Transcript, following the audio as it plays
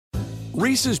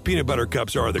Reese's Peanut Butter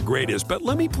Cups are the greatest, but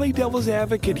let me play devil's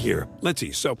advocate here. Let's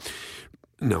see. So,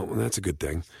 no, that's a good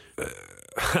thing.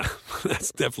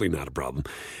 That's definitely not a problem.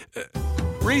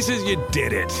 Reese's, you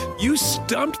did it. You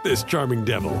stumped this charming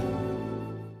devil.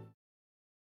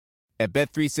 At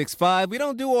Bet365, we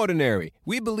don't do ordinary.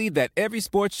 We believe that every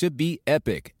sport should be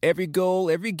epic. Every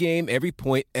goal, every game, every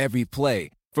point, every play.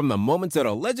 From the moments that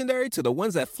are legendary to the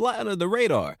ones that fly under the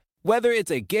radar. Whether it's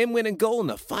a game-winning goal in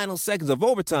the final seconds of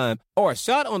overtime or a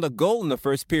shot on the goal in the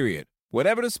first period.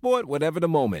 Whatever the sport, whatever the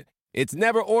moment. It's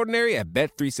never ordinary at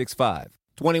Bet365.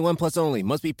 21 plus only.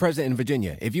 Must be present in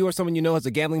Virginia. If you or someone you know has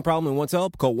a gambling problem and wants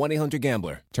help, call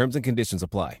 1-800-GAMBLER. Terms and conditions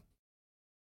apply.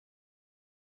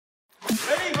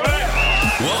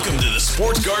 Welcome to the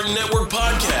Sports Garden Network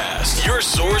podcast, your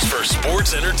source for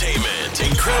sports entertainment,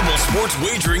 incredible sports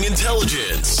wagering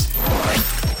intelligence.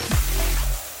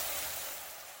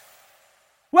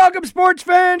 Welcome, sports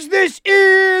fans. This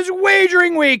is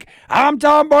Wagering Week. I'm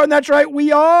Tom Barton. That's right.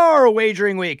 We are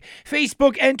Wagering Week.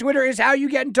 Facebook and Twitter is how you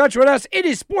get in touch with us. It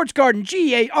is Sports Garden,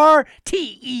 GARTEN,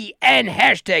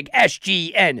 hashtag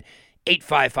SGN.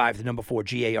 855, the number 4,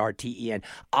 GARTEN,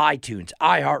 iTunes,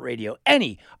 iHeartRadio,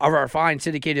 any of our fine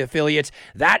syndicated affiliates.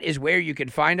 That is where you can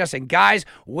find us. And guys,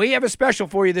 we have a special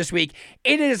for you this week.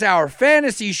 It is our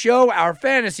fantasy show, our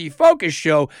fantasy focus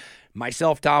show.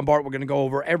 Myself, Tom Bart, we're going to go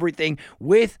over everything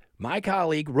with my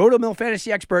colleague, RotoMill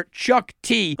fantasy expert, Chuck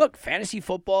T. Look, fantasy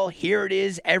football, here it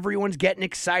is. Everyone's getting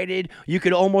excited. You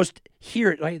could almost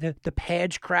hear it, like the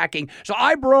pads cracking. So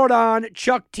I brought on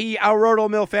Chuck T, our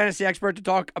RotoMill fantasy expert, to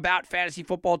talk about fantasy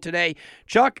football today.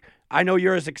 Chuck, I know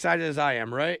you're as excited as I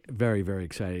am, right? Very, very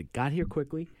excited. Got here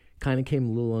quickly. Kind of came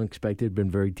a little unexpected.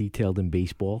 Been very detailed in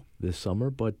baseball this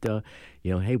summer, but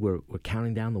hey, we're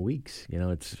counting down the weeks.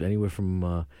 It's anywhere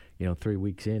from 3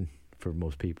 weeks in for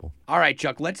most people. All right,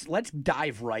 Chuck, let's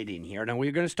dive right in here. Now,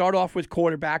 we're going to start off with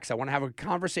quarterbacks. I want to have a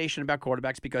conversation about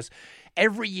quarterbacks because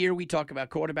every year we talk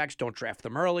about quarterbacks. Don't draft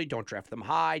them early. Don't draft them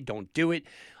high. Don't do it.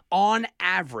 On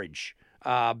average,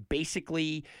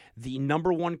 basically the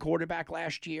number one quarterback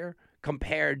last year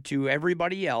compared to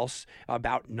everybody else,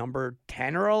 about number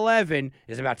 10 or 11,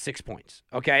 is about 6 points.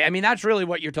 Okay? I mean, that's really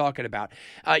what you're talking about.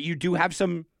 You do have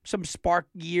some spark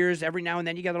years every now and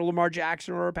then. You got a Lamar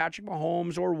Jackson or a Patrick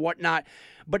Mahomes or whatnot.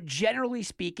 But generally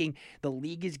speaking, the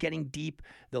league is getting deep.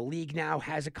 The league now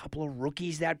has a couple of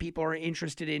rookies that people are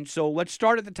interested in. So let's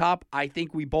start at the top. I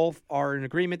think we both are in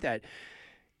agreement that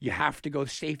you have to go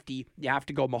safety. You have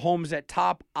to go Mahomes at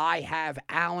top. I have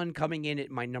Allen coming in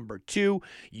at my number 2.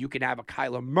 You can have a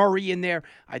Kyler Murray in there.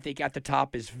 I think at the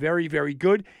top is very, very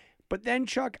good. But then,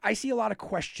 Chuck, I see a lot of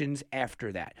questions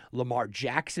after that. Lamar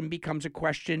Jackson becomes a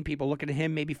question. People look at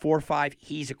him, maybe 4 or 5.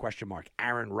 He's a question mark.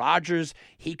 Aaron Rodgers,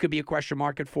 he could be a question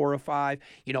mark at 4 or 5.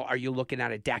 Are you looking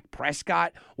at a Dak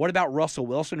Prescott? What about Russell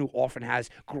Wilson, who often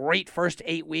has great first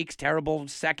 8 weeks, terrible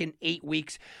second 8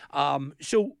 weeks?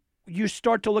 So you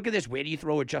start to look at this. Where do you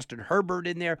throw a Justin Herbert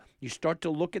in there? You start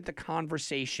to look at the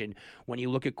conversation when you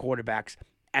look at quarterbacks,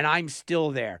 and I'm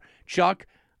still there. Chuck,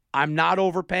 I'm not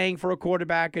overpaying for a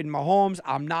quarterback in Mahomes.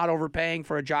 I'm not overpaying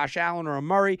for a Josh Allen or a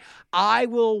Murray. I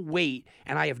will wait,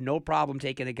 and I have no problem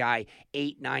taking a guy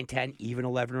 8, 9, 10, even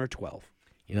 11 or 12.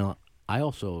 I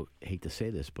also hate to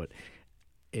say this, but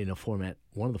in one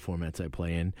of the formats I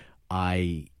play in,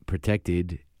 I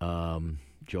protected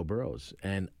Joe Burrows.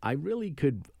 And I really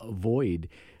could avoid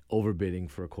overbidding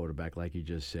for a quarterback, like you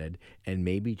just said, and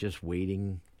maybe just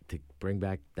waiting to bring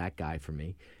back that guy for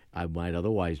me. I might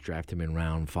otherwise draft him in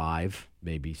round 5,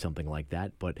 maybe something like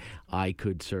that. But I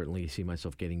could certainly see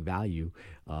myself getting value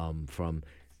from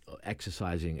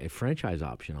exercising a franchise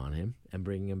option on him and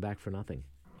bringing him back for nothing.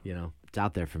 It's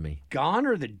out there for me. Gone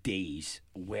are the days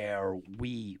where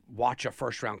we watch a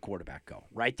first-round quarterback go,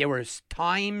 right? There were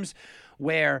times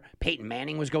where Peyton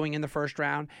Manning was going in the first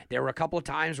round. There were a couple of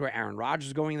times where Aaron Rodgers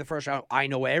was going in the first round. I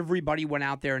know everybody went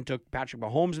out there and took Patrick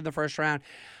Mahomes in the first round.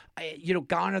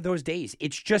 Gone are those days.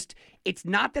 It's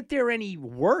not that they're any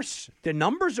worse. The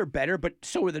numbers are better, but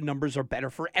so are the numbers are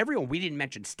better for everyone. We didn't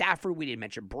mention Stafford. We didn't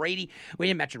mention Brady. We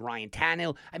didn't mention Ryan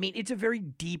Tannehill. I mean, it's a very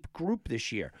deep group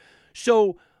this year.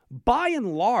 So by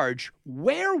and large,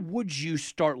 where would you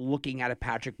start looking at a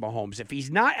Patrick Mahomes? If he's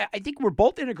not, I think we're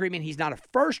both in agreement he's not a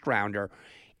first rounder.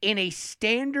 In a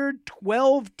standard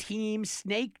 12-team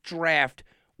snake draft,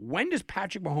 when does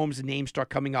Patrick Mahomes' name start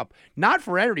coming up? Not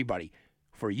for everybody.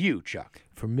 For you, Chuck.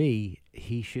 For me,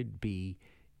 he should be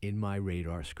in my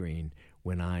radar screen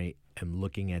when I am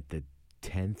looking at the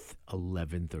 10th,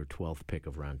 11th, or 12th pick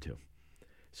of round 2.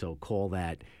 So call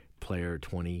that player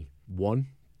 21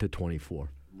 to 24.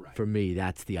 Right. For me,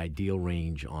 that's the ideal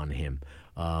range on him.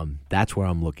 That's where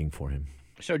I'm looking for him.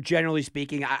 So generally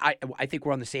speaking, I think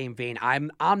we're on the same vein.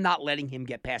 I'm not letting him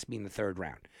get past me in the third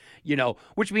round,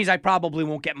 which means I probably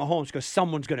won't get Mahomes because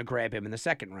someone's going to grab him in the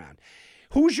second round.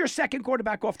 Who's your second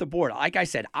quarterback off the board? Like I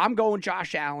said, I'm going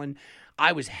Josh Allen.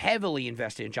 I was heavily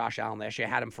invested in Josh Allen last year.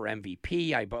 I had him for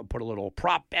MVP. I put a little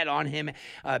prop bet on him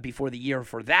before the year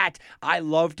for that. I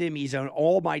loved him. He's on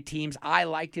all my teams. I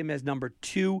liked him as number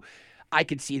 2. I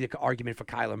could see the argument for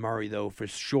Kyler Murray, though, for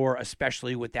sure,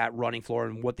 especially with that running floor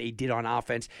and what they did on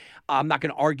offense. I'm not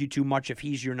going to argue too much if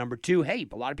he's your number 2. Hey,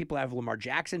 a lot of people have Lamar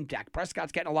Jackson. Dak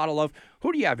Prescott's getting a lot of love.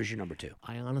 Who do you have as your number 2?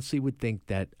 I honestly would think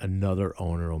that another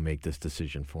owner will make this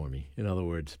decision for me. In other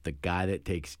words, the guy that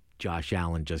takes Josh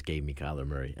Allen just gave me Kyler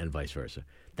Murray and vice versa.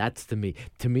 That's to me.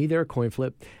 To me, they're a coin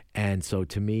flip. And so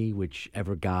to me,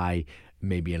 whichever guy,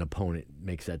 maybe an opponent,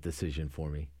 makes that decision for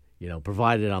me,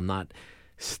 provided I'm not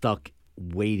stuck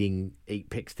waiting 8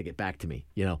 picks to get back to me.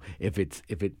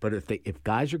 If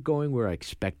guys are going where I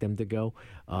expect them to go,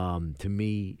 to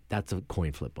me, that's a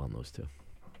coin flip on those two.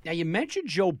 Now, you mentioned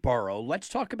Joe Burrow. Let's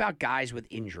talk about guys with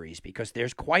injuries because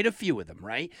there's quite a few of them,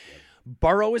 right?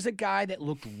 Burrow is a guy that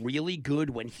looked really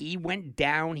good when he went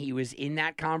down. He was in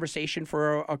that conversation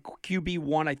for a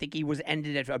QB1. I think he was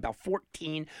ended at about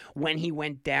 14 when he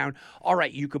went down. All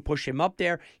right, you could push him up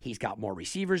there. He's got more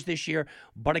receivers this year,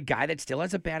 but a guy that still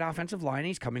has a bad offensive line.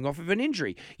 He's coming off of an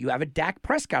injury. You have a Dak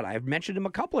Prescott. I've mentioned him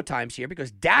a couple of times here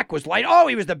because Dak was like,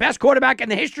 he was the best quarterback in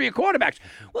the history of quarterbacks.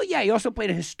 Well, yeah, he also played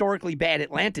a historically bad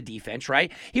Atlanta defense,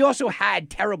 right? He also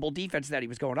had terrible defense that he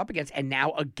was going up against, and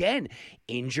now again,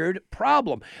 injured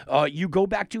problem. You go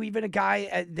back to even a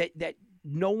guy that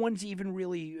no one's even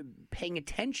really paying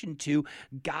attention to,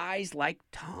 guys like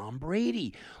Tom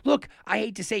Brady. Look, I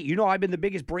hate to say it, I've been the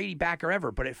biggest Brady backer ever,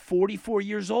 but at 44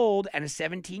 years old and a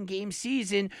 17-game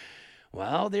season,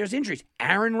 well, there's injuries.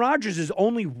 Aaron Rodgers is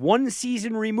only 1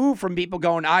 season removed from people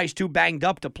going, he's too banged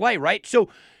up to play, right? So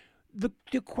the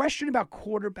question about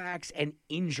quarterbacks and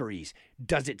injuries,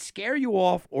 does it scare you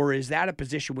off, or is that a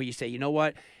position where you say, you know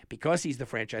what, because he's the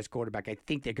franchise quarterback, I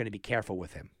think they're going to be careful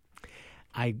with him?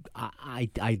 I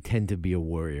tend to be a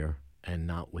worrier and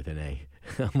not with an A.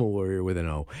 I'm a worrier with an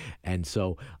O. And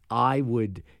so I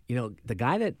would, the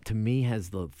guy that to me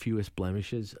has the fewest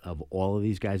blemishes of all of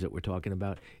these guys that we're talking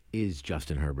about is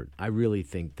Justin Herbert. I really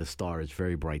think the star is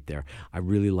very bright there. I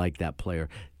really like that player.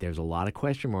 There's a lot of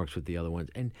question marks with the other ones.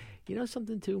 And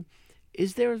something too,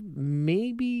 is there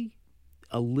maybe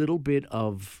a little bit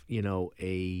of,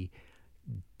 a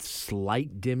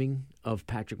slight dimming of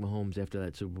Patrick Mahomes after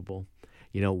that Super Bowl?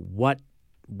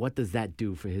 What does that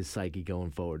do for his psyche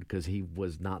going forward? Because he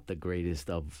was not the greatest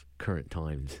of current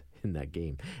times in that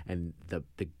game, and the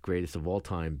greatest of all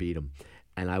time beat him.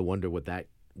 And I wonder what that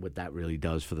really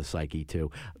does for the psyche too.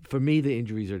 For me, the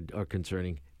injuries are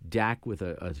concerning. Dak with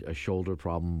a shoulder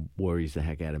problem worries the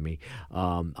heck out of me.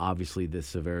 Obviously, the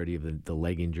severity of the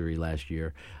leg injury last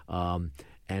year.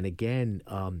 And again,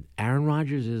 Aaron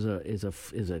Rodgers is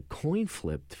a coin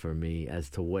flip for me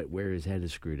as to where his head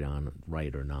is screwed on,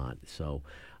 right or not. So,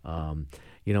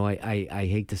 I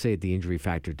hate to say it, the injury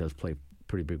factor does play a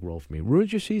pretty big role for me. It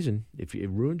ruins your season if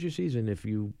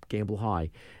you gamble high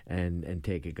and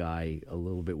take a guy a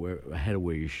little bit ahead of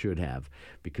where you should have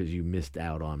because you missed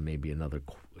out on maybe another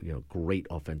great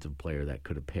offensive player that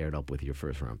could have paired up with your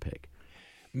first round pick.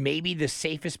 Maybe the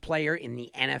safest player in the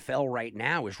NFL right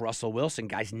now is Russell Wilson.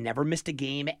 Guys, never missed a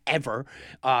game ever.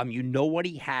 You know what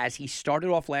he has. He started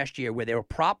off last year where there were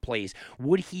prop plays.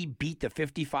 Would he beat the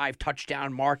 55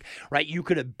 touchdown mark? Right? You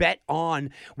could have bet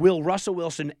on, will Russell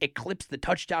Wilson eclipse the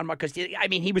touchdown mark? Because,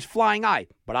 he was flying high.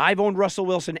 But I've owned Russell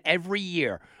Wilson every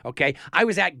year, okay? I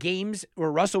was at games where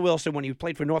Russell Wilson when he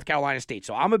played for North Carolina State,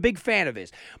 so I'm a big fan of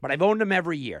his. But I've owned him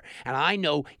every year. And I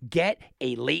know get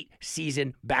a late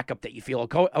season backup that you feel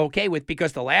okay with,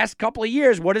 because the last couple of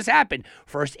years, what has happened?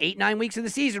 First 8-9 weeks of the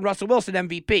season, Russell Wilson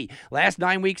MVP. Last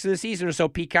 9 weeks of the season or so,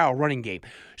 Pete Carroll running game.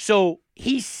 So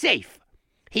he's safe.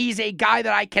 He's a guy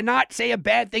that I cannot say a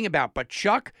bad thing about. But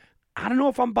Chuck, I don't know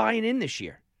if I'm buying in this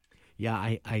year.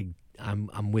 Yeah,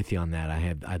 I'm with you on that. I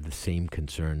have the same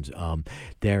concerns.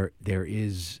 There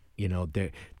is.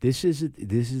 This is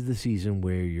the season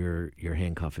where your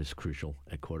handcuff is crucial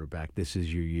at quarterback. This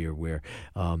is your year where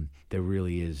there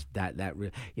really is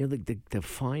the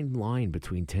fine line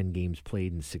between 10 games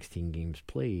played and 16 games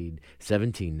played,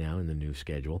 17 now in the new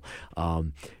schedule.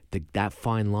 That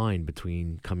fine line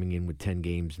between coming in with 10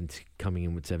 games and coming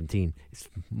in with 17 is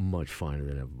much finer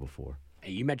than ever before.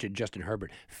 Hey, you mentioned Justin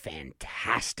Herbert.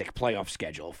 Fantastic playoff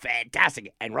schedule.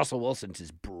 Fantastic. And Russell Wilson's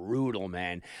is brutal,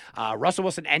 man. Russell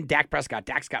Wilson and Dak Prescott.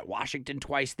 Dak's got Washington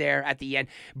twice there at the end.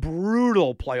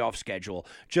 Brutal playoff schedule,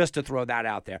 just to throw that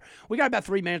out there. We got about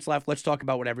 3 minutes left. Let's talk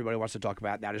about what everybody wants to talk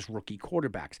about. That is rookie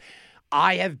quarterbacks.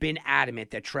 I have been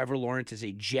adamant that Trevor Lawrence is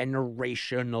a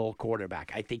generational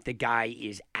quarterback. I think the guy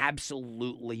is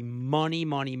absolutely money.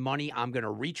 I'm going to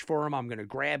reach for him. I'm going to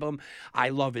grab him. I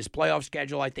love his playoff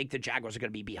schedule. I think the Jaguars are going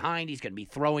to be behind. He's going to be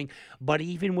throwing. But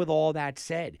even with all that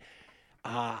said,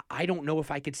 I don't know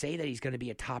if I could say that he's going to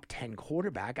be a top 10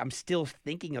 quarterback. I'm still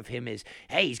thinking of him as,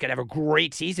 hey, he's going to have a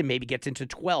great season, maybe gets into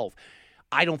 12.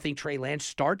 I don't think Trey Lance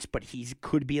starts, but he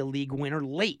could be a league winner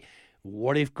late.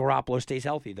 What if Garoppolo stays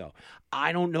healthy, though?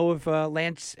 I don't know if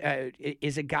Lance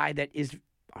is a guy that is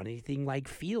anything like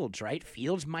Fields, right?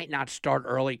 Fields might not start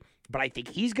early, but I think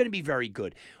he's going to be very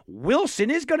good. Wilson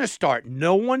is going to start.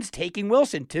 No one's taking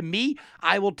Wilson. To me,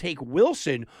 I will take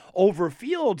Wilson over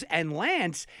Fields and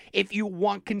Lance if you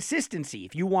want consistency.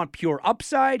 If you want pure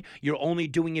upside, you're only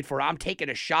doing it for I'm taking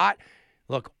a shot.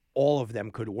 Look, all of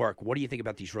them could work. What do you think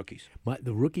about these rookies?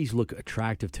 The rookies look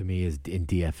attractive to me as in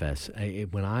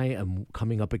DFS. When I am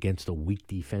coming up against a weak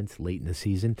defense late in the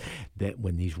season, that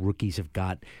when these rookies have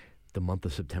got the month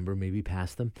of September maybe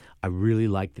past them, I really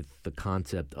like the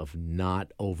concept of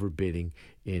not overbidding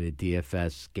in a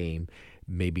DFS game,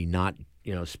 maybe not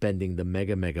spending the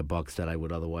mega bucks that I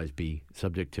would otherwise be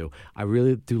subject to. I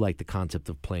really do like the concept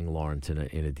of playing Lawrence in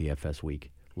a DFS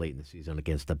week late in the season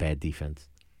against a bad defense.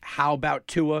 How about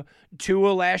Tua?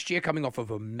 Tua last year coming off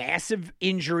of a massive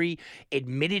injury,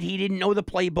 admitted he didn't know the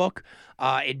playbook,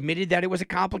 admitted that it was a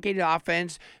complicated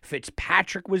offense.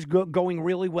 Fitzpatrick was going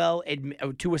really well.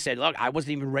 Tua said, look, I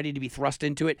wasn't even ready to be thrust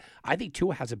into it. I think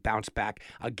Tua has a bounce back.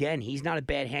 Again, he's not a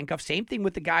bad handcuff. Same thing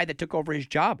with the guy that took over his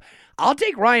job. I'll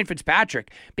take Ryan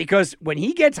Fitzpatrick because when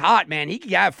he gets hot, man, he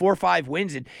can have 4 or 5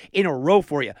 wins in a row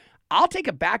for you. I'll take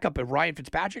a backup of Ryan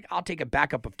Fitzpatrick. I'll take a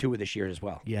backup of Tua this year as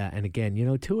well. Yeah, and again,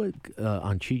 Tua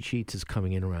on cheat sheets is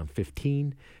coming in around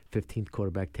 15th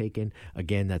quarterback taken.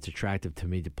 Again, that's attractive to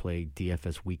me to play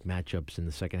DFS week matchups in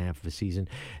the second half of the season.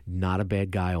 Not a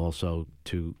bad guy also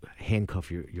to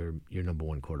handcuff your number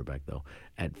one quarterback, though.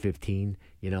 At 15,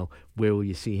 where will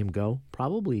you see him go?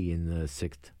 Probably in the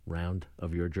 6th round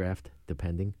of your draft,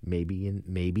 depending.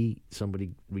 Maybe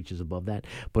somebody reaches above that.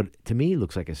 But to me, it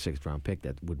looks like a 6th round pick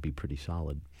that would be pretty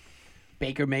solid.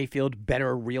 Baker Mayfield,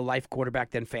 better real-life quarterback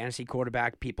than fantasy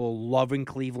quarterback. People loving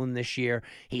Cleveland this year.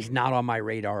 He's not on my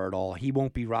radar at all. He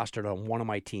won't be rostered on one of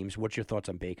my teams. What's your thoughts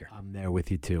on Baker? I'm there with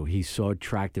you, too. He's so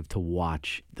attractive to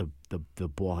watch. The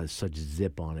ball has such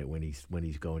zip on it when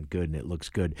he's going good, and it looks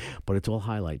good. But it's all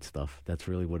highlight stuff. That's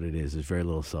really what it is. There's very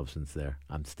little substance there.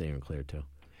 I'm staying clear, too.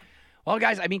 Well,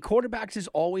 guys, quarterbacks is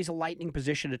always a lightning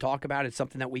position to talk about. It's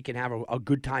something that we can have a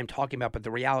good time talking about. But the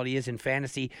reality is, in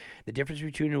fantasy, the difference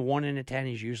between a 1 and a 10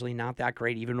 is usually not that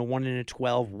great. Even a 1 and a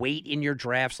 12. Wait in your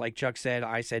drafts, like Chuck said.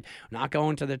 I said, not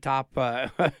going to the top.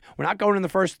 We're not going in the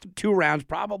first 2 rounds.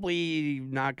 Probably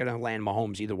not going to land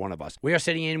Mahomes, either one of us. We are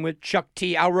sitting in with Chuck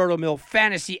T, our Roto-Mill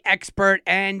fantasy expert.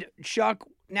 And Chuck,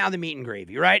 now the meat and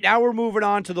gravy, right? Now we're moving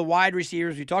on to the wide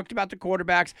receivers. We talked about the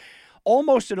quarterbacks.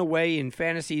 Almost in a way in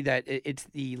fantasy that it's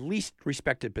the least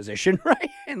respected position,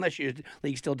 right? Unless your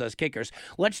league still does kickers.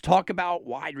 Let's talk about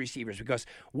wide receivers because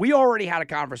we already had a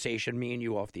conversation, me and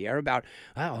you off the air, about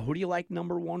who do you like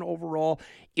number 1 overall?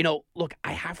 Look,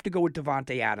 I have to go with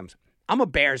Davante Adams. I'm a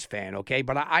Bears fan, okay,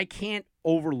 but I can't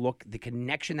overlook the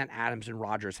connection that Adams and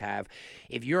Rodgers have.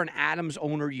 If you're an Adams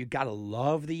owner, you got to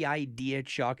love the idea,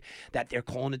 Chuck, that they're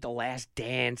calling it the last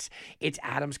dance. It's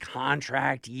Adams'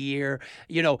 contract year.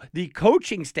 The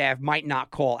coaching staff might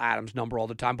not call Adams' number all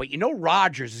the time, but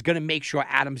Rodgers is going to make sure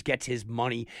Adams gets his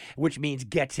money, which means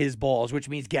gets his balls, which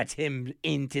means gets him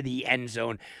into the end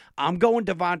zone. I'm going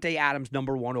Davante Adams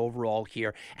number 1 overall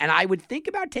here, and I would think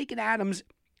about taking Adams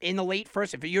in the late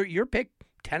first. If your pick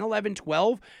 10, 11,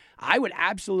 12, I would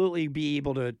absolutely be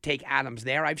able to take Adams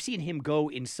there. I've seen him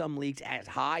go in some leagues as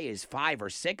high as 5 or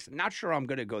 6. I'm not sure I'm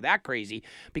going to go that crazy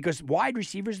because wide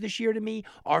receivers this year to me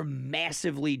are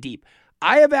massively deep.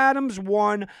 I have Adams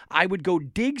 1. I would go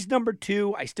Diggs number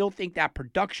 2. I still think that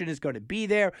production is going to be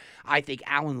there. I think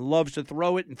Allen loves to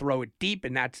throw it and throw it deep,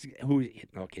 and that's who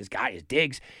his guy is,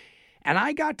 Diggs. And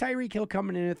I got Tyreek Hill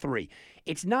coming in at 3.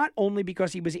 It's not only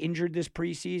because he was injured this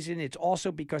preseason. It's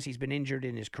also because he's been injured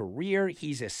in his career.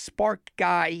 He's a spark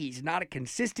guy. He's not a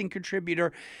consistent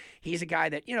contributor. He's a guy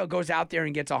that, goes out there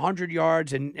and gets 100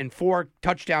 yards and 4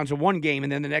 touchdowns in one game.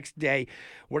 And then the next day,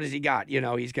 what has he got?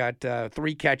 He's got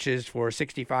 3 catches for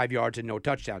 65 yards and no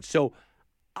touchdowns. So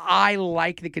I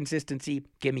like the consistency.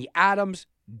 Give me Adams,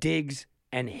 Diggs,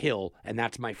 and Hill, and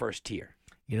that's my first tier.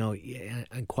 You know,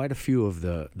 and quite a few of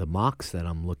the mocks that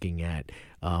I'm looking at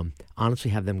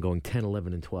honestly have them going 10,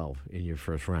 11, and 12 in your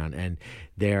first round. And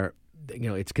they're,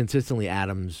 it's consistently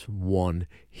Adams 1.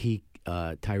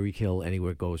 Tyreek Hill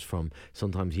anywhere goes from,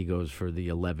 sometimes he goes for the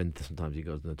 11th, sometimes he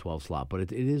goes in the 12th slot. But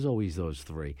it is always those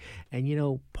three.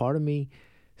 And, part of me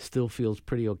still feels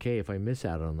pretty okay if I miss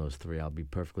out on those three. I'll be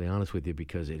perfectly honest with you,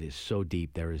 because it is so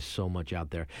deep. There is so much out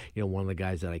there. One of the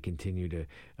guys that I continue to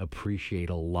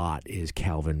appreciate a lot is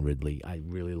Calvin Ridley. I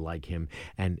really like him,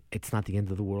 and it's not the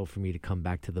end of the world for me to come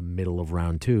back to the middle of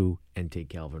round 2 and take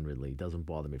Calvin Ridley. It doesn't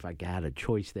bother me. If I had a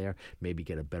choice there, maybe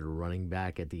get a better running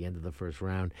back at the end of the first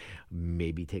round,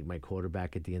 maybe take my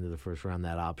quarterback at the end of the first round.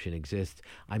 That option exists.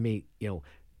 I may,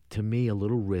 to me, a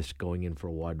little risk going in for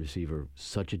a wide receiver,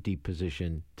 such a deep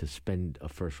position to spend a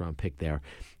first-round pick there.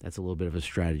 That's a little bit of a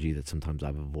strategy that sometimes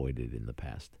I've avoided in the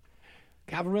past.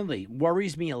 Calvin Ridley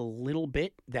worries me a little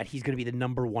bit that he's going to be the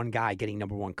number one guy getting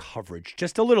number one coverage.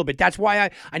 Just a little bit. That's why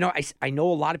I know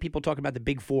a lot of people talk about the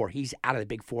big four. He's out of the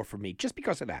big four for me just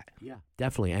because of that. Yeah,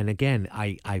 definitely. And again,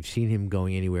 I've seen him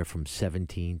going anywhere from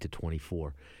 17 to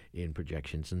 24 in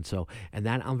projections. And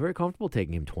that I'm very comfortable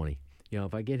taking him 20.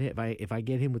 If I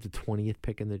get him with the 20th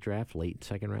pick in the draft, late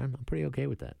second round, I'm pretty okay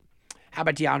with that. How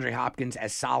about DeAndre Hopkins?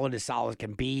 As solid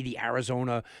can be. The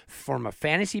Arizona, from a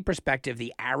fantasy perspective,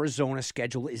 the Arizona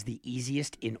schedule is the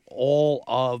easiest in all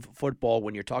of football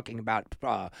when you're talking about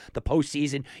the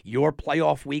postseason. Your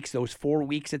playoff weeks, those 4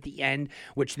 weeks at the end,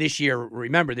 which this year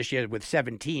with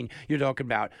 17, you're talking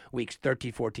about weeks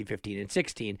 13, 14, 15, and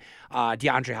 16.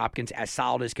 DeAndre Hopkins, as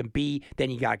solid as can be.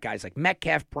 Then you got guys like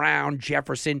Metcalf, Brown,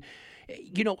 Jefferson.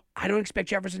 I don't expect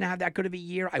Jefferson to have that good of a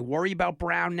year. I worry about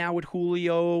Brown now with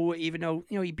Julio, even though,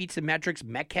 he beats the metrics.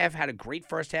 Metcalf had a great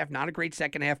first half, not a great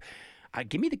second half.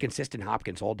 Give me the consistent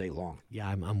Hopkins all day long. Yeah,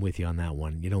 I'm with you on that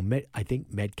one. I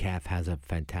think Metcalf has a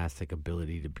fantastic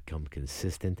ability to become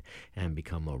consistent and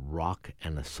become a rock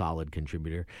and a solid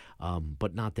contributor,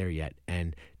 but not there yet.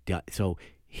 And so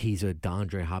he's a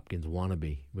DeAndre Hopkins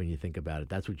wannabe when you think about it.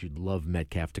 That's what you'd love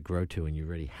Metcalf to grow to, and you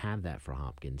already have that for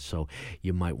Hopkins. So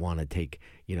you might want to take,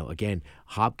 again,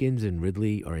 Hopkins and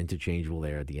Ridley are interchangeable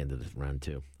there at the end of this round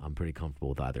 2. I'm pretty comfortable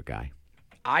with either guy.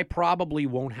 I probably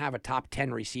won't have a top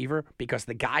 10 receiver because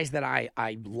the guys that I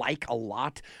like a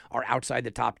lot are outside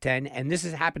the top 10. And this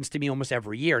happens to me almost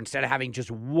every year. Instead of having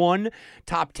just one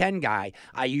top 10 guy,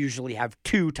 I usually have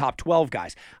 2 top 12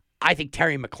 guys. I think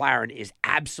Terry McLaurin is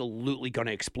absolutely going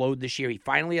to explode this year. He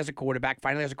finally has a quarterback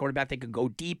that can go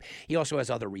deep. He also has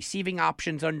other receiving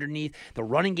options underneath. The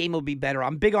running game will be better.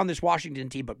 I'm big on this Washington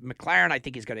team, but McLaurin, I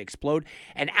think, is going to explode.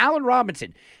 And Allen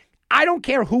Robinson, I don't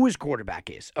care who his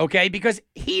quarterback is, okay? Because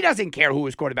he doesn't care who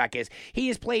his quarterback is. He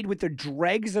has played with the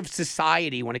dregs of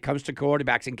society when it comes to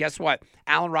quarterbacks. And guess what?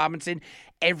 Allen Robinson,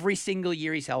 every single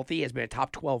year he's healthy, has been a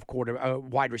top 12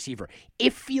 wide receiver.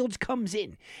 If Fields comes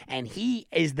in and he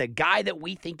is the guy that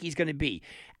we think he's going to be,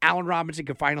 Allen Robinson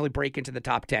can finally break into the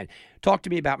top 10. Talk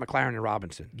to me about McLaurin and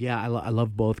Robinson. Yeah, I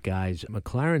love both guys.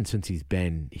 McLaurin, since he's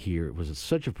been here, was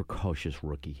such a precocious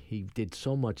rookie. He did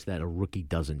so much that a rookie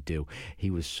doesn't do. He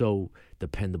was so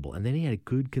dependable. And then he had a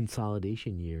good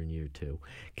consolidation year in year 2.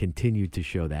 Continued to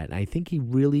show that. And I think he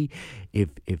really, if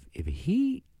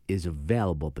he is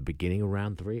available at the beginning of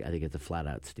round 3, I think it's a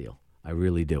flat-out steal. I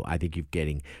really do. I think you're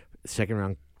getting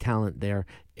second-round talent there.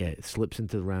 Slips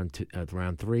into round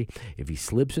 3. If he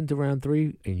slips into round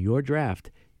 3 in your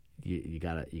draft, you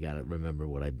gotta remember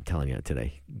what I'm telling you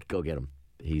today. Go get him.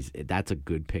 That's a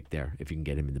good pick there if you can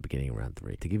get him in the beginning of round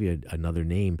 3. To give you another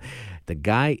name, the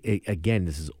guy, again,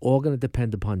 this is all going to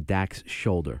depend upon Dak's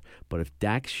shoulder. But if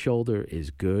Dak's shoulder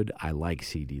is good, I like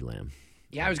CeeDee Lamb.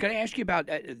 Yeah, I was going to ask you about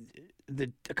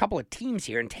a couple of teams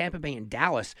here in Tampa Bay and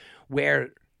Dallas where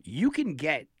you can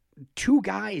get 2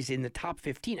 guys in the top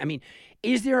 15. I mean,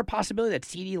 is there a possibility that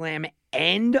CeeDee Lamb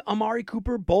and Amari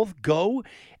Cooper both go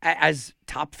as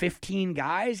top 15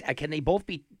 guys? Can they both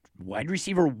be wide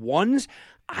receiver 1s?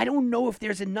 I don't know if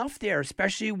there's enough there,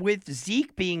 especially with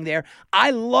Zeke being there.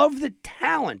 I love the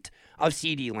talent of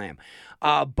CeeDee Lamb.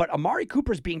 But Amari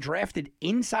Cooper's being drafted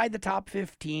inside the top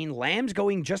 15. Lamb's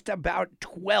going just about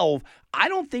 12. I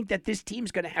don't think that this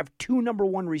team's going to have 2 number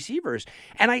 1 receivers.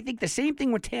 And I think the same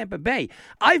thing with Tampa Bay.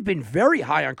 I've been very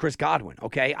high on Chris Godwin,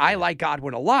 okay? I like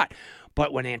Godwin a lot.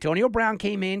 But when Antonio Brown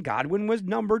came in, Godwin was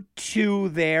number 2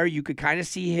 there. You could kind of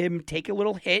see him take a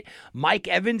little hit. Mike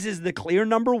Evans is the clear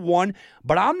number 1,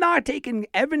 but I'm not taking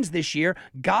Evans this year.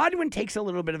 Godwin takes a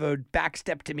little bit of a back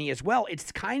step to me as well.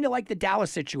 It's kind of like the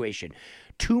Dallas situation.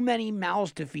 Too many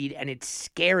mouths to feed, and it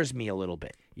scares me a little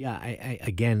bit. Yeah,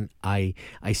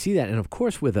 I see that, and of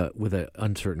course, with a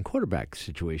uncertain quarterback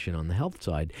situation on the health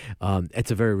side,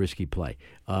 it's a very risky play.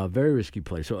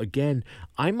 So again,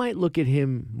 I might look at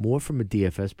him more from a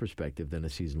DFS perspective than a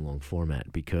season-long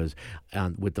format because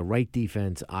with the right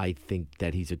defense, I think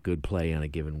that he's a good play on a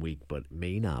given week, but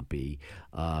may not be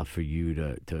for you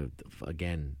to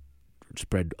again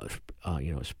spread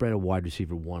a wide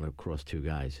receiver one across two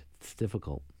guys. It's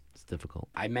difficult.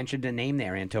 I mentioned a name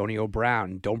there, Antonio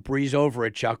Brown. Don't breeze over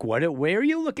it, Chuck. Where are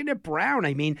you looking at Brown?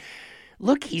 I mean,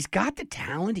 look, he's got the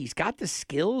talent. He's got the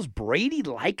skills. Brady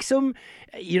likes him.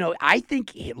 I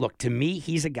think, look, to me,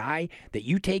 he's a guy that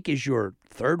you take as your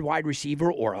third wide receiver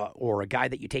or a guy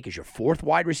that you take as your fourth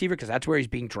wide receiver because that's where he's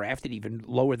being drafted, even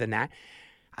lower than that.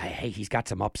 He's got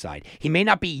some upside. He may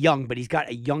not be young, but he's got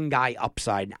a young guy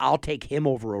upside. And I'll take him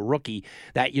over a rookie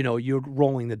that, you're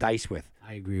rolling the dice with.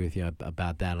 I agree with you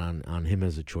about that on him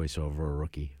as a choice over a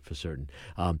rookie for certain.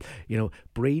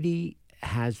 Brady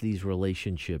has these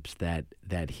relationships that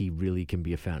he really can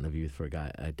be a fountain of youth for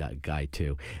a guy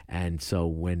too. And so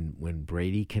when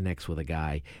Brady connects with a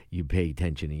guy, you pay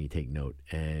attention and you take note.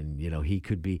 And he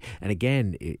could be. And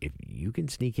again, if you can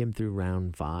sneak him through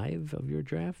round 5 of your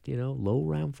draft, low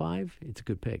round 5, it's a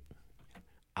good pick.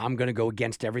 I'm going to go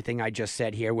against everything I just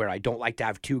said here where I don't like to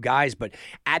have two guys, but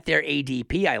at their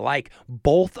ADP, I like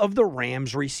both of the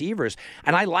Rams receivers,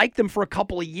 and I like them for a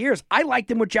couple of years. I like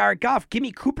them with Jared Goff. Give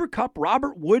me Cooper Kupp,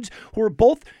 Robert Woods, who are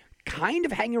both kind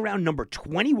of hanging around number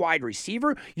 20 wide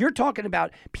receiver. You're talking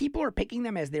about people are picking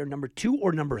them as their number 2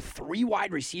 or number 3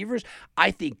 wide receivers.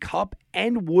 I think Kupp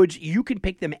and Woods, you can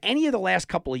pick them any of the last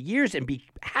couple of years and be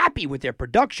happy with their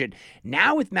production.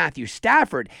 Now with Matthew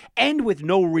Stafford and with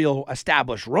no real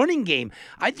established running game,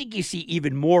 I think you see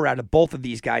even more out of both of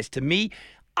these guys. To me,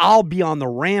 I'll be on the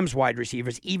Rams wide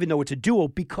receivers, even though it's a duo,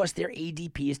 because their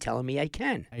ADP is telling me I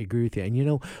can. I agree with you.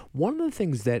 And, one of the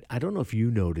things that, I don't know if you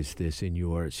noticed this in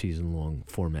your season-long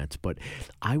formats, but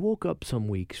I woke up some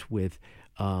weeks with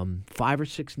 5 or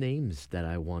 6 names that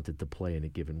I wanted to play in a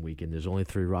given week, and there's only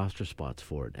 3 roster spots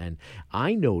for it. And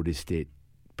I noticed it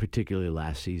particularly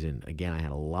last season. Again, I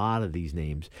had a lot of these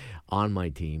names on my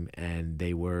team, and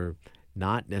they were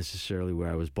not necessarily where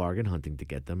I was bargain hunting to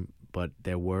get them, but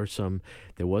there was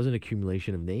an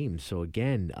accumulation of names. So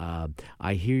again,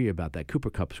 I hear you about that. Cooper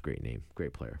Kupp's a great name,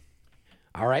 great player.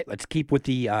 All right, let's keep with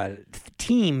the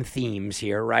team themes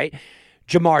here, right?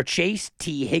 Jamar Chase,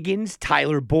 T. Higgins,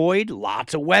 Tyler Boyd,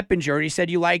 lots of weapons. You already said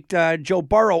you liked Joe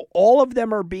Burrow. All of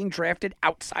them are being drafted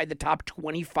outside the top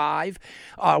 25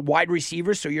 wide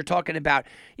receivers. So you're talking about,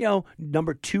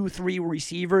 number 2, 3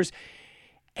 receivers.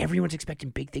 Everyone's expecting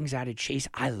big things out of Chase.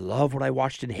 I love what I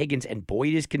watched in Higgins, and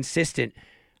Boyd is consistent.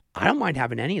 I don't mind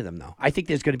having any of them, though. I think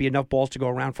there's going to be enough balls to go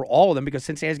around for all of them because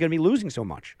Cincinnati's going to be losing so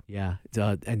much. Yeah,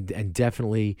 and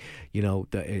definitely,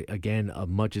 again,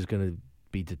 much is going to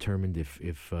be determined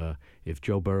if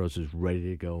Joe Burrows is ready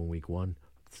to go in week 1.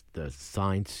 The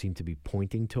signs seem to be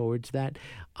pointing towards that.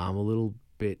 I'm a little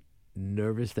bit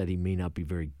nervous that he may not be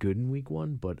very good in week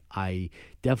 1, but I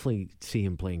definitely see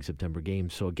him playing September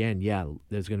games. So again, yeah,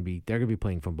 they're going to be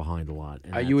playing from behind a lot.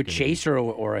 Are you a Chase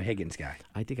or a Higgins guy?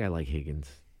 I think I like Higgins.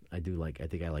 I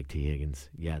think I like T. Higgins.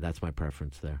 Yeah, that's my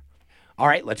preference there. All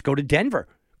right, let's go to Denver.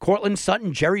 Cortland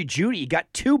Sutton, Jerry Jeudy. You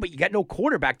got 2, but you got no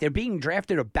quarterback. They're being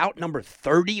drafted about number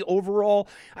 30 overall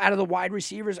out of the wide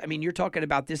receivers. I mean, you're talking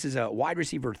about this as a wide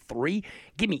receiver 3.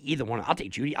 Give me either one. I'll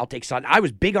take Jeudy. I'll take Sutton. I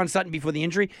was big on Sutton before the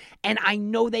injury, and I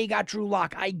know they got Drew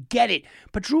Lock. I get it.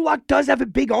 But Drew Lock does have a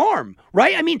big arm,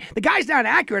 right? I mean, the guy's not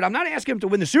accurate. I'm not asking him to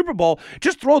win the Super Bowl.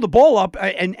 Just throw the ball up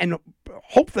and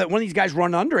hope that one of these guys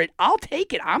run under it. I'll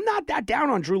take it. I'm not that down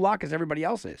on Drew Lock as everybody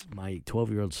else is. My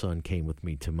 12-year-old son came with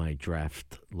me to my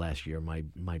draft last year, my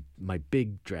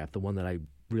big draft, the one that I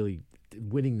really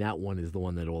winning that one is the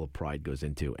one that all the pride goes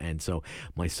into. And so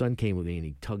my son came with me and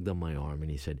he tugged on my arm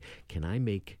and he said, "Can I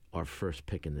make our first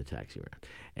pick in the taxi round?"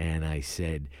 And I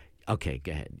said, "Okay,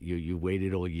 go ahead. You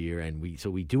waited all year." And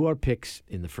we do our picks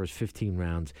in the first 15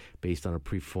 rounds based on a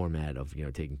pre-format of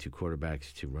taking 2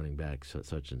 quarterbacks, 2 running backs,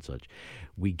 such and such.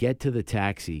 We get to the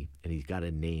taxi and he's got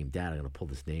a name. "Dad, I'm going to pull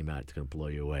this name out. It's going to blow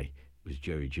you away." It was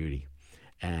Jerry Jeudy.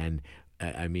 And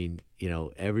I mean,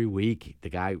 every week the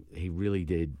guy, he really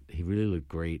looked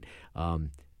great.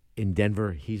 In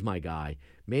Denver, he's my guy,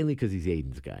 mainly because he's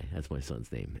Aiden's guy. That's my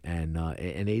son's name, and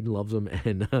Aiden loves him,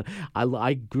 and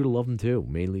I grew to love him too,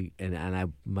 mainly, and I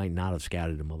might not have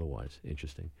scouted him otherwise.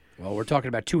 Interesting. Well, we're talking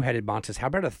about 2-headed monsters. How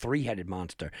about a 3-headed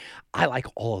monster? I like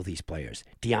all of these players: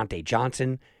 Deontay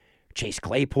Johnson, Chase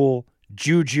Claypool,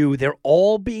 Juju. They're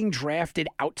all being drafted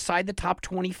outside the top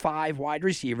 25 wide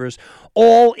receivers,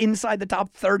 all inside the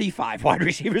top 35 wide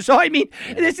receivers. So, I mean,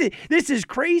 this is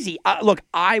crazy. Look,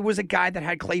 I was a guy that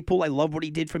had Claypool. I love what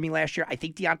he did for me last year. I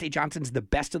think Deontay Johnson's the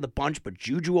best of the bunch, but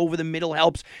Juju over the middle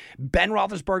helps. Ben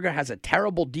Roethlisberger has a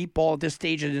terrible deep ball at this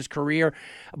stage in his career,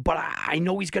 but I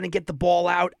know he's going to get the ball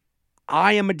out.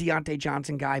 I am a Deontay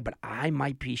Johnson guy, but I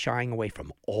might be shying away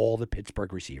from all the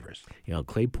Pittsburgh receivers. You know,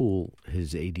 Claypool,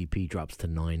 his ADP drops to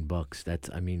 $9. That's,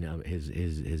 I mean,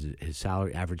 his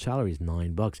salary, average salary is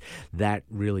 $9. That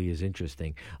really is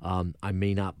interesting. I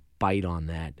may not bite on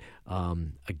that.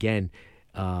 Again,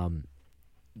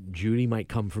 Judy might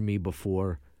come for me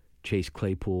before Chase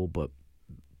Claypool, but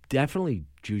definitely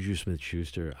Juju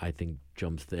Smith-Schuster, I think,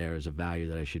 jumps there as a value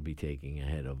that I should be taking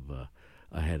ahead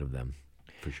of them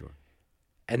for sure.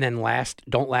 And then last,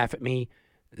 don't laugh at me.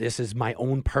 This is my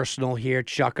own personal here,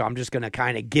 Chuck. I'm just going to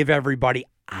kind of give everybody,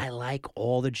 I like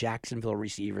all the Jacksonville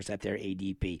receivers at their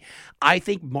ADP. I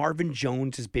think Marvin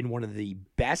Jones has been one of the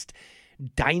best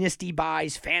dynasty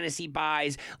buys, fantasy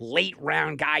buys, late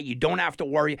round guy. You don't have to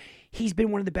worry. He's been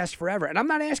one of the best forever. And I'm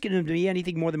not asking him to be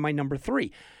anything more than my number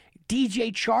 3.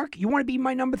 DJ Chark, you want to be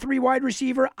my number 3 wide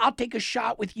receiver? I'll take a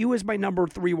shot with you as my number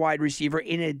 3 wide receiver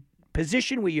in a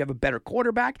position where you have a better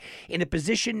quarterback, in a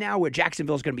position now where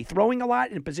Jacksonville's going to be throwing a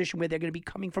lot, in a position where they're going to be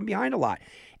coming from behind a lot.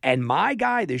 And my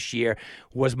guy this year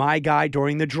was my guy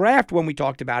during the draft when we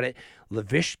talked about it,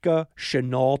 Laviska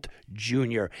Shenault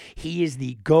Jr. He is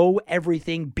the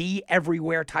go-everything,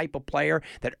 be-everywhere type of player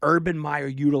that Urban Meyer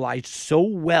utilized so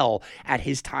well at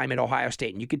his time at Ohio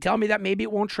State. And you can tell me that maybe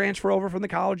it won't transfer over from the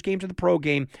college game to the pro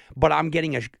game, but I'm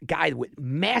getting a guy with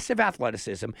massive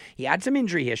athleticism. He had some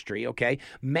injury history, okay?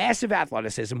 Massive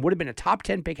athleticism. Would have been a top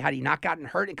 10 pick had he not gotten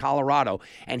hurt in Colorado.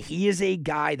 And he is a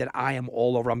guy that I am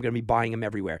all over. I'm going to be buying him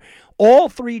everywhere. All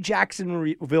 3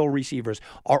 Jacksonville receivers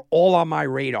are all on my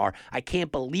radar. I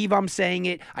can't believe I'm saying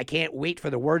it. I can't wait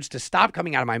for the words to stop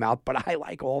coming out of my mouth, but I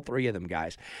like all 3 of them,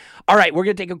 guys. All right, we're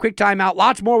going to take a quick time out.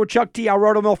 Lots more with Chuck T, our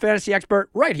Roto-Mill fantasy expert,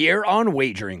 right here on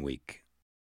Wagering Week.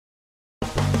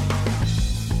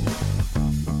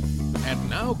 And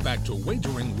now back to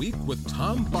Wagering Week with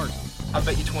Tom Barton. I'll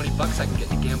bet you $20 I can get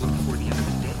to gamble before the end of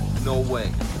the day. No way.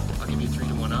 I'll give you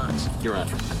 3-1 odds. You're on.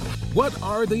 What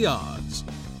are the odds?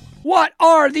 What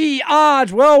are the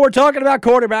odds? Well, we're talking about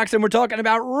quarterbacks, and we're talking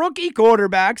about rookie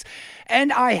quarterbacks,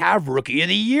 and I have Rookie of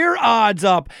the Year odds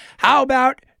up. How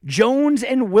about Jones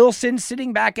and Wilson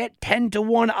sitting back at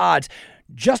 10-1 odds?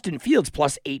 Justin Fields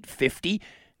plus 850.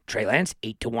 Trey Lance,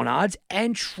 8-1 odds.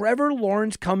 And Trevor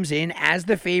Lawrence comes in as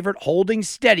the favorite, holding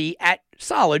steady at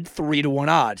solid 3-1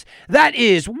 odds. That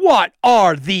is What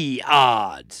Are the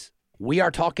Odds? We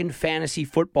are talking fantasy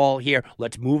football here.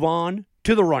 Let's move on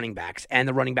to the running backs. And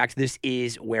the running backs, this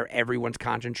is where everyone's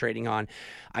concentrating on.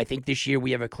 I think this year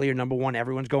we have a clear number 1.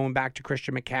 Everyone's going back to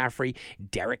Christian McCaffrey.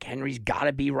 Derrick Henry's got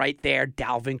to be right there.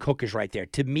 Dalvin Cook is right there.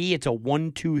 To me, it's a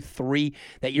 1, 2, 3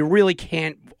 that you really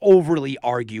can't overly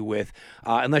argue with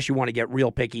unless you want to get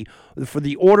real picky. For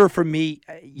the order for me,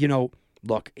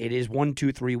 look, it is 1,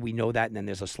 2, 3. We know that, and then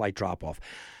there's a slight drop-off.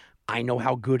 I know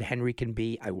how good Henry can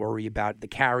be. I worry about the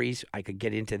carries. I could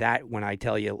get into that when I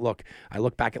tell you, look, I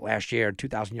look back at last year,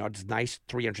 2,000 yards is nice,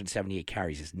 378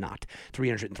 carries is not.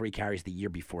 303 carries the year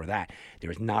before that.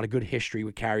 There is not a good history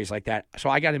with carries like that. So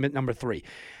I got him at number 3.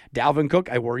 Dalvin Cook,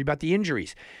 I worry about the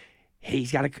injuries.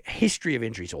 He's got a history of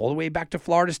injuries all the way back to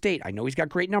Florida State. I know he's got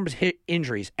great numbers,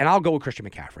 injuries, and I'll go with Christian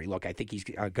McCaffrey. Look, I think he's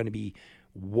going to be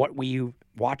what we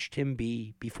watched him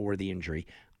be before the injury.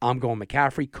 I'm going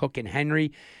McCaffrey, Cook, and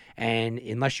Henry. And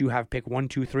unless you have pick 1,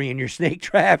 2, 3 in your snake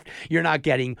draft, you're not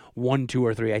getting 1, 2,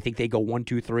 or 3. I think they go 1,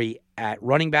 2, 3 at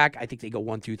running back. I think they go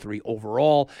 1, 2, 3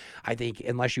 overall. I think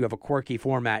unless you have a quirky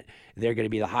format, they're going to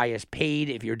be the highest paid.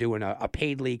 If you're doing a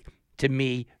paid league, to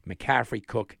me, McCaffrey,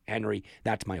 Cook, Henry,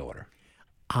 that's my order.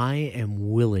 I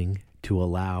am willing to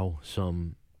allow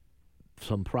some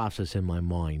process in my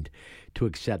mind to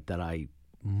accept that I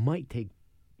might take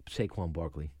Saquon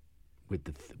Barkley with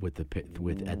at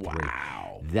 3.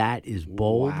 That is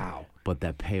bold, but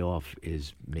that payoff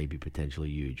is maybe potentially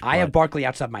huge. I have Barkley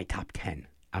outside my top 10.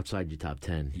 Outside your top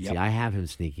 10. Yep. See, I have him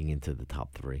sneaking into the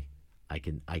top 3. I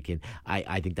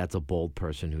think that's a bold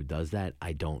person who does that.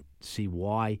 I don't see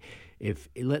why.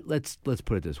 Let's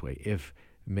put it this way: if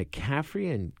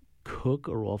McCaffrey and Cook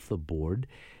are off the board,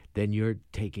 then you're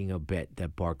taking a bet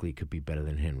that Barkley could be better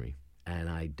than Henry. And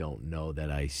I don't know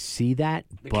that I see that.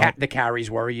 The carries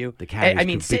worry you? The carries. I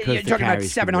mean, you're talking about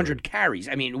 700 carries.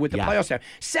 I mean, with the playoffs,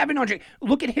 700.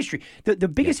 Look at history. The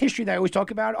biggest history that I always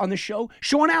talk about on the show,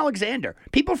 Sean Alexander.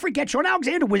 People forget Sean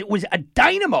Alexander was a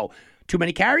dynamo. Too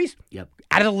many carries? Yep.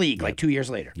 Out of the league like 2 years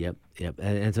later. Yep.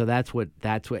 And so that's what,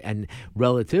 and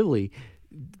relatively,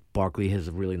 Barkley has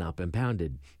really not been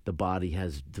pounded. The body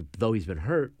has, though he's been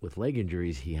hurt with leg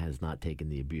injuries, he has not taken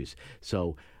the abuse.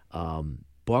 So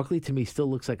Barkley to me still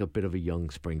looks like a bit of a young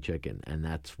spring chicken, and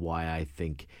that's why I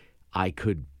think I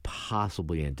could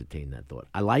possibly entertain that thought.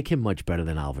 I like him much better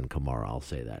than Alvin Kamara, I'll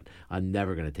say that. I'm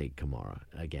never going to take Kamara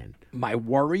again. My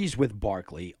worries with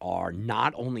Barkley are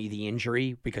not only the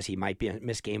injury, because he might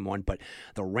miss game one, but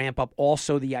the ramp up,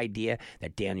 also the idea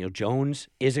that Daniel Jones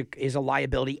is a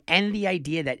liability, and the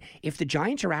idea that if the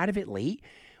Giants are out of it late,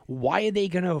 why are they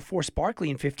going to force Barkley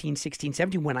in 15, 16,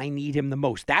 17 when I need him the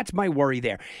most? That's my worry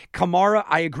there. Kamara,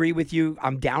 I agree with you.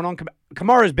 I'm down on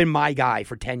Kamara's been my guy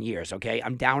for 10 years, okay?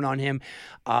 I'm down on him.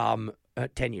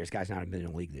 10 years, guys, not been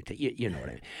in the league. You know what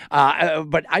I mean.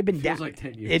 But I've been down. Feels like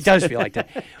 10 years. It does feel like that.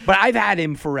 But I've had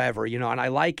him forever, and I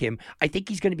like him. I think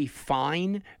he's going to be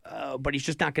fine, but he's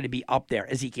just not going to be up there.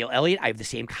 Ezekiel Elliott, I have the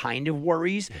same kind of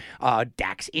worries.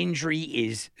 Dak's injury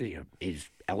is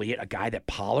Elliott a guy that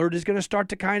Pollard is going to start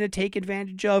to kind of take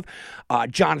advantage of?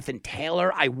 Jonathan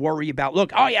Taylor, I worry about.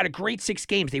 Look, he had a great 6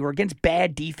 games. They were against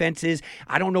bad defenses.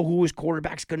 I don't know who his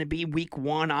quarterback's going to be week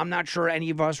 1. I'm not sure any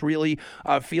of us really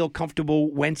feel comfortable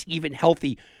Wentz even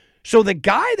healthy. So the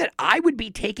guy that I would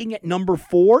be taking at number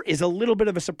 4 is a little bit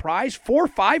of a surprise. 4,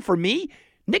 5 for me,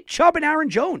 Nick Chubb and Aaron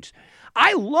Jones.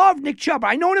 I love Nick Chubb.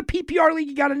 I know in a PPR league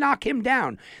you got to knock him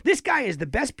down. This guy is the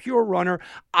best pure runner.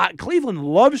 Cleveland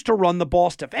loves to run the ball.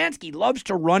 Stefanski loves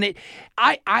to run it.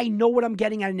 I know what I'm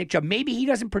getting out of Nick Chubb. Maybe he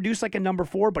doesn't produce like a number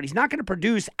 4, but he's not going to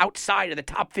produce outside of the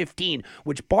top 15,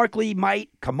 which Barkley might,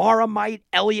 Kamara might,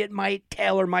 Elliott might,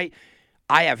 Taylor might.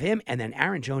 I have him, and then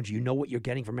Aaron Jones, you know what you're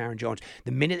getting from Aaron Jones.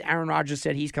 The minute Aaron Rodgers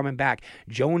said he's coming back,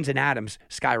 Jones and Adams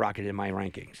skyrocketed in my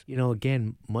rankings.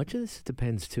 Again, much of this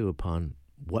depends, too, upon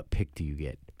what pick do you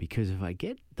get. Because if I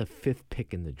get the 5th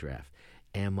pick in the draft,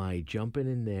 am I jumping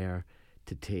in there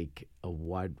to take a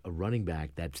running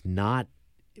back that's not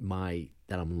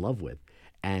that I'm in love with?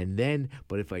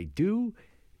 But if I do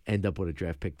end up with a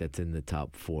draft pick that's in the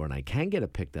top 4, and I can get a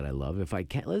pick that I love, if I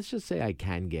can, let's just say I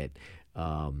can get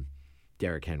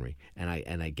Derrick Henry, and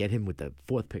I get him with the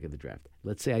 4th pick of the draft.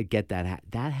 Let's say I get that.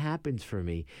 That happens for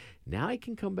me. Now I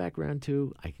can come back round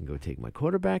 2. I can go take my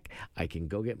quarterback. I can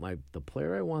go get the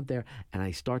player I want there, and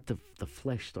I start the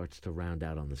flesh starts to round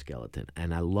out on the skeleton,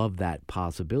 and I love that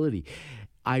possibility.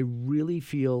 I really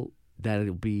feel that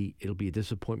it'll be a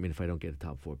disappointment if I don't get a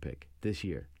top 4 pick this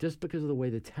year, just because of the way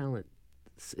the talent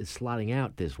is slotting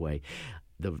out this way.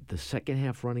 The second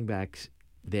half running backs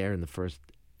there in the first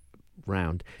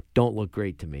round don't look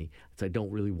great to me, so I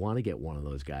don't really want to get one of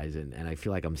those guys, and I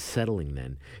feel like I'm settling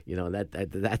then.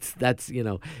 That's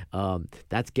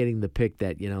getting the pick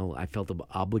that I felt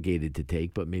obligated to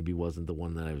take, but maybe wasn't the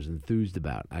one that I was enthused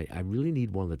about. I really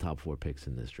need one of the top 4 picks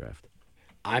in this draft.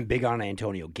 I'm big on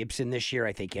Antonio Gibson this year.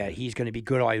 I think he's going to be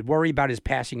good. I worry about his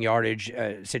passing yardage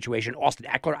situation. Austin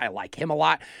Eckler, I like him a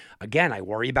lot. Again, I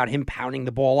worry about him pounding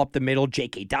the ball up the middle.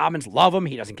 J.K. Dobbins, love him.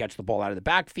 He doesn't catch the ball out of the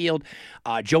backfield.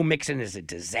 Joe Mixon is a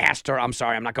disaster. I'm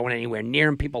sorry, I'm not going anywhere near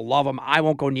him. People love him. I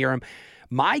won't go near him.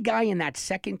 My guy in that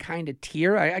second kind of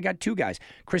tier, I got 2 guys.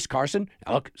 Chris Carson,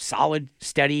 look, solid,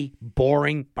 steady,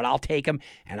 boring, but I'll take him.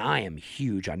 And I am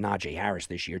huge on Najee Harris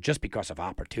this year just because of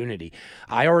opportunity.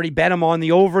 I already bet him on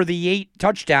the over the 8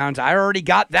 touchdowns. I already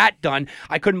got that done.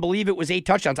 I couldn't believe it was 8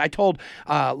 touchdowns. I told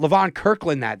Levon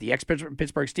Kirkland that, the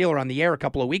ex-Pittsburgh Steeler, on the air a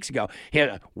couple of weeks ago.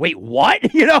 Wait, what?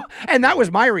 And that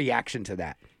was my reaction to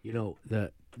that.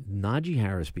 Najee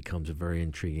Harris becomes a very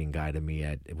intriguing guy to me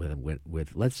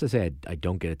with let's just say I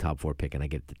don't get a top 4 pick and I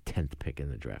get the 10th pick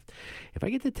in the draft. If I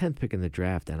get the 10th pick in the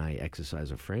draft and I exercise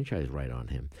a franchise right on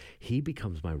him, he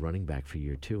becomes my running back for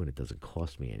year 2 and it doesn't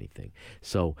cost me anything.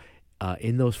 So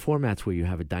in those formats where you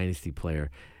have a dynasty player,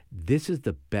 this is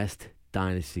the best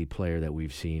dynasty player that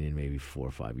we've seen in maybe 4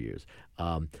 or 5 years.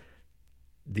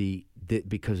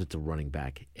 Because it's a running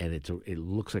back and it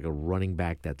looks like a running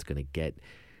back that's going to get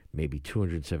maybe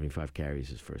 275 carries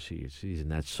his first season.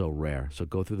 That's so rare. So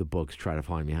go through the books, try to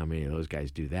find me how many of those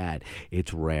guys do that.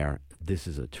 It's rare. This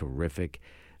is a terrific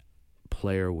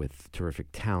player with terrific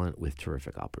talent, with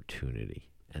terrific opportunity,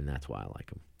 and that's why I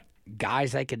like him.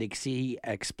 Guys I could see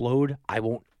explode, I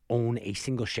won't own a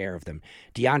single share of them.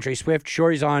 DeAndre Swift, sure,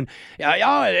 he's on.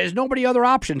 There's nobody other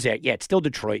options there. Yeah, it's still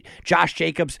Detroit. Josh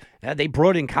Jacobs, they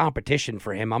brought in competition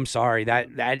for him. I'm sorry.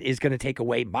 That is going to take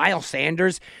away. Miles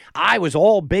Sanders, I was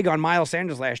all big on Miles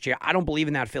Sanders last year. I don't believe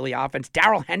in that Philly offense.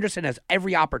 Darrell Henderson has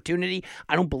every opportunity.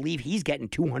 I don't believe he's getting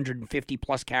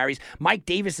 250-plus carries. Mike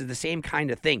Davis is the same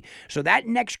kind of thing. So that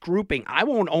next grouping, I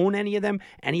won't own any of them.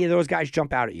 Any of those guys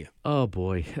jump out at you? Oh,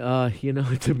 boy.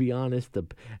 To be honest,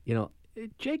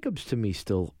 Jacobs to me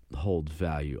still holds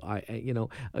value.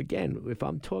 Again, if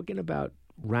I'm talking about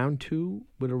round 2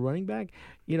 with a running back,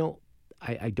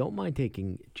 I don't mind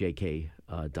taking J.K.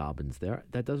 Dobbins there.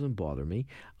 That doesn't bother me.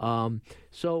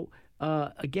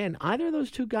 Again, either of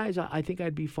those two guys, I think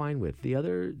I'd be fine with. The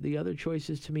other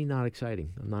choices to me, not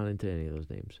exciting. I'm not into any of those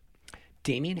names.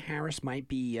 Damian Harris might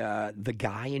be the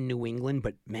guy in New England,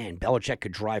 but, man, Belichick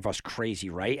could drive us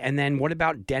crazy, right? And then what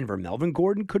about Denver? Melvin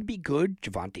Gordon could be good.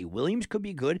 Javonte Williams could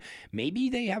be good. Maybe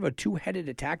they have a two-headed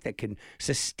attack that can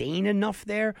sustain enough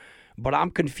there, but I'm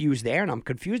confused there, and I'm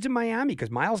confused in Miami because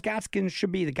Myles Gaskin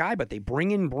should be the guy, but they bring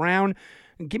in Brown.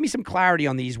 Give me some clarity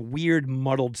on these weird,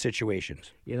 muddled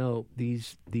situations.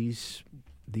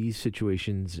 These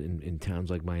situations in towns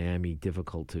like Miami,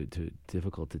 difficult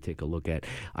to take a look at.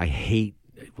 I hate,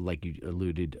 like you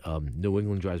alluded, New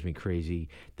England drives me crazy.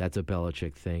 That's a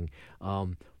Belichick thing.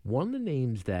 One of the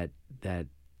names that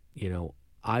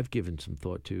I've given some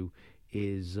thought to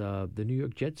is the New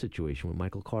York Jets situation with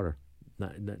Michael Carter.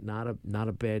 Not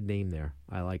a bad name there.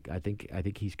 I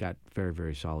think he's got very,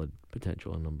 very solid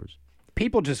potential and numbers.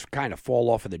 People just kind of fall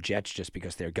off of the Jets just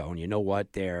because they're going, you know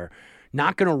what, they're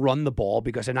not going to run the ball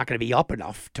because they're not going to be up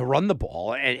enough to run the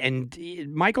ball. And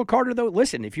Michael Carter, though,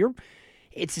 listen,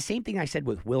 it's the same thing I said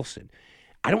with Wilson.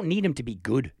 I don't need him to be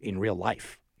good in real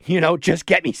life. Just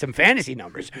get me some fantasy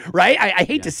numbers, right? I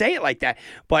hate to say it like that,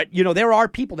 but, there are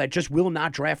people that just will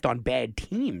not draft on bad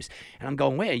teams. And I'm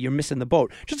going, wait, you're missing the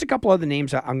boat. Just a couple other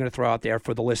names I'm going to throw out there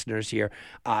for the listeners here.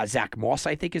 Zach Moss,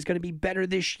 I think, is going to be better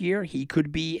this year. He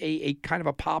could be a kind of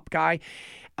a pop guy.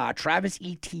 Travis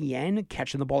Etienne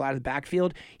catching the ball out of the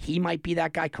backfield. He might be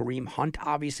that guy. Kareem Hunt,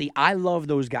 obviously. I love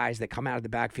those guys that come out of the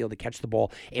backfield to catch the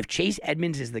ball. If Chase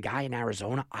Edmonds is the guy in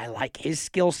Arizona, I like his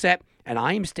skill set. And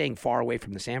I am staying far away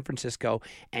from the San Francisco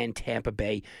and Tampa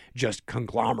Bay just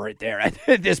conglomerate there at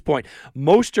this point.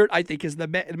 Mostert, I think, is the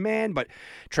man, but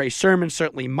Trey Sermon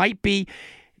certainly might be.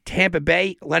 Tampa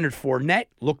Bay, Leonard Fournette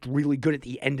looked really good at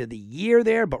the end of the year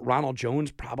there, but Ronald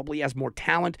Jones probably has more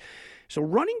talent. So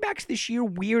running backs this year,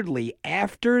 weirdly,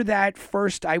 after that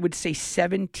first, I would say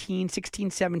 16,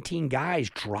 17 guys,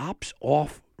 drops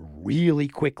off really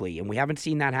quickly, and we haven't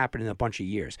seen that happen in a bunch of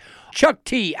years. Chuck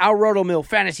T, our RotoMill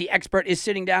fantasy expert, is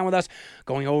sitting down with us,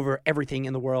 going over everything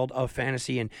in the world of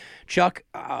fantasy. And Chuck,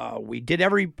 we did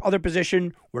every other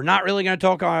position. We're not really going to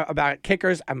talk about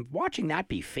kickers. I'm watching that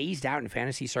be phased out in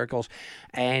fantasy circles.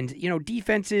 And,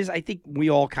 defenses, I think we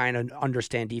all kind of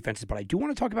understand defenses, but I do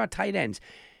want to talk about tight ends.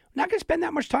 Not going to spend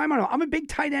that much time on them. I'm a big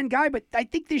tight end guy, but I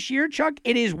think this year, Chuck,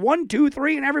 it is 1, 2,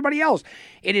 3, and everybody else.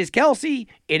 It is Kelsey,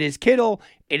 it is Kittle,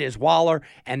 it is Waller,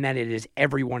 and then it is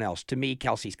everyone else. To me,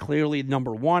 Kelsey's clearly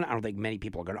number one. I don't think many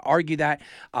people are going to argue that.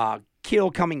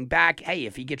 Kittle coming back. Hey,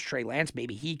 if he gets Trey Lance,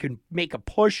 maybe he can make a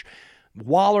push.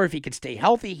 Waller, if he could stay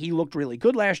healthy, he looked really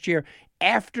good last year.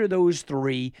 After those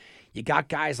three, you got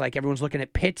guys like everyone's looking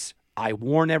at Pitts. I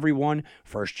warn everyone,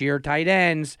 first-year tight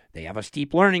ends, they have a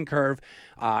steep learning curve.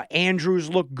 Andrews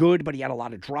looked good, but he had a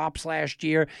lot of drops last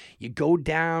year. You go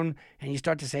down and you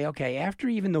start to say, okay, after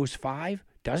even those 5,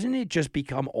 doesn't it just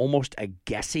become almost a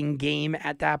guessing game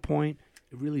at that point?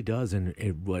 It really does, and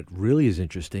what really is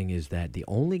interesting is that the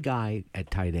only guy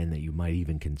at tight end that you might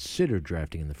even consider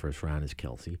drafting in the first round is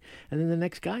Kelsey, and then the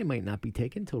next guy might not be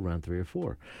taken until round 3 or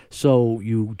 4. So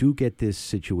you do get this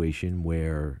situation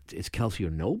where it's Kelsey or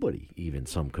nobody, even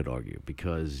some could argue,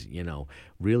 because,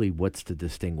 really what's to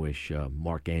distinguish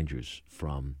Mark Andrews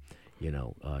from,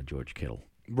 George Kittle?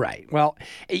 Right. Well,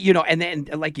 and then,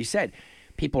 like you said,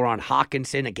 people are on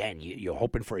Hawkinson. Again, you're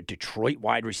hoping for a Detroit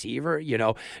wide receiver.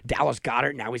 Dallas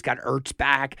Goedert, now he's got Ertz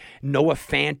back. Noah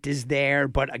Fant is there.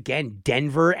 But again,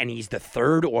 Denver, and he's the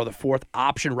 3rd or the 4th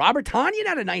option. Robert Tonyan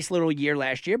had a nice little year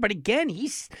last year, but again,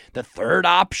 he's the 3rd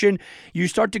option. You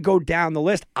start to go down the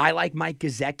list. I like Mike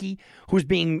Gesicki, who's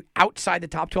being outside the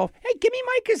top 12. Hey, give me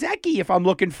Mike Gesicki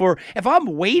if I'm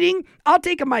waiting, I'll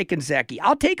take a Mike Gesicki.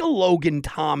 I'll take a Logan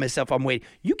Thomas if I'm waiting.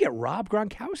 You get Rob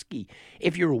Gronkowski.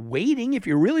 If you're waiting, if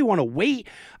you really want to wait,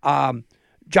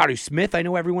 Jonnu Smith, I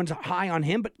know everyone's high on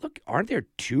him, but look, aren't there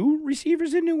 2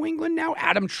 receivers in New England now?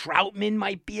 Adam Troutman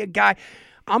might be a guy.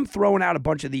 I'm throwing out a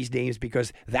bunch of these names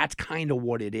because that's kind of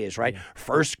what it is, right? Yeah.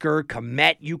 Fursker,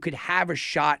 Kmet, you could have a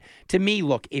shot. To me,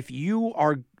 look, if you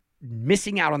are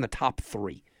missing out on the top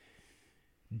 3,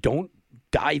 don't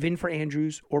dive in for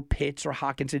Andrews or Pitts or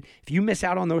Hockenson. If you miss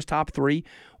out on those top 3,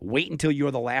 wait until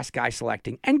you're the last guy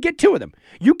selecting and get 2 of them.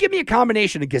 You give me a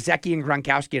combination of Gesicki and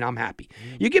Gronkowski, and I'm happy.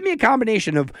 You give me a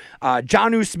combination of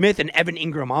Jonnu Smith and Evan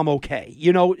Ingram, I'm okay.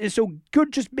 So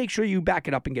good. Just make sure you back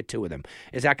it up and get 2 of them.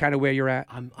 Is that kind of where you're at?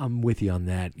 I'm with you on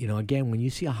that. Again, when you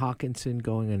see a Hockenson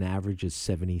going an average of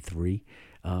 73,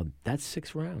 that's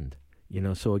 6th round.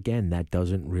 So again, that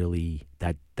doesn't really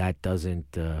there's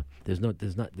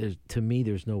to me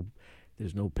there's no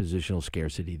positional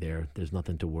scarcity there. There's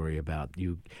nothing to worry about.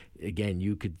 You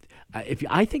could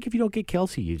I think if you don't get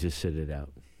Kelsey, you just sit it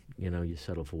out. You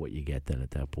settle for what you get then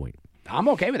at that point. I'm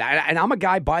okay with that. And I'm a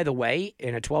guy, by the way,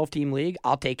 in a 12-team league,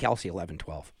 I'll take Kelsey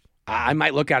 11-12. I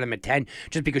might look at him at 10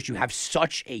 just because you have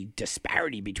such a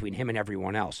disparity between him and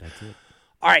everyone else. That's it.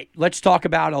 All right, let's talk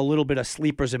about a little bit of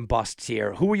sleepers and busts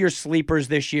here. Who are your sleepers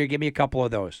this year? Give me a couple of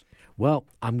those. Well,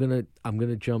 I'm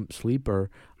gonna jump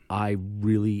sleeper. I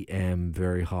really am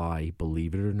very high,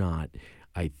 believe it or not.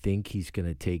 I think he's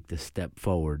gonna take the step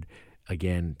forward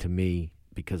again to me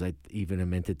because I even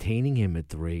am entertaining him at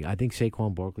 3. I think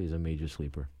Saquon Barkley is a major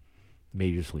sleeper.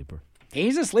 Major sleeper.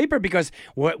 He's a sleeper because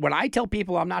when I tell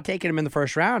people I'm not taking him in the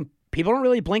first round, people don't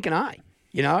really blink an eye.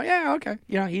 Yeah, okay.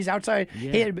 He's outside.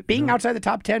 Being outside the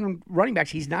top 10 running backs,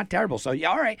 he's not terrible. So, yeah,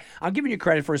 all right. I'm giving you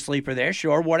credit for a sleeper there.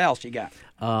 Sure. What else you got?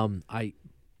 At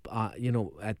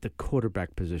the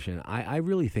quarterback position, I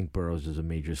really think Burrows is a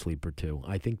major sleeper too.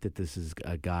 I think that this is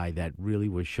a guy that really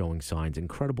was showing signs,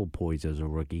 incredible poise as a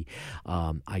rookie.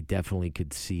 I definitely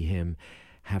could see him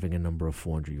having a number of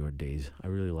 400-yard days. I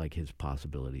really like his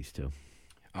possibilities too.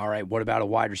 All right. What about a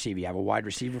wide receiver? You have a wide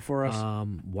receiver for us?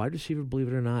 Wide receiver, believe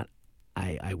it or not,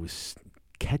 I was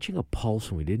catching a pulse,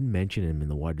 and we didn't mention him in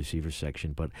the wide receiver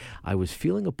section, but I was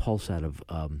feeling a pulse out of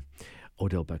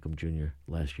Odell Beckham Jr.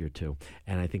 last year too,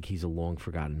 and I think he's a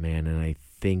long-forgotten man, and I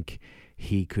think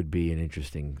he could be an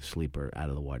interesting sleeper out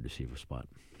of the wide receiver spot.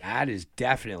 That is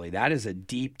a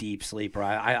deep, deep sleeper.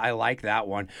 I like that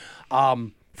one.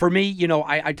 For me,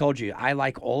 I told you, I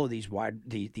like all of these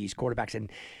these quarterbacks,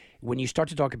 and when you start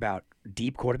to talk about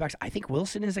deep quarterbacks, I think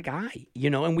Wilson is a guy,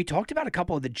 and we talked about a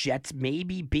couple of the Jets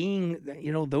maybe being,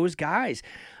 those guys.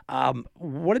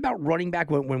 What about running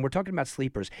back when we're talking about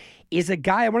sleepers? Is a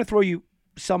guy, I want to throw you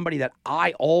somebody that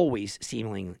I always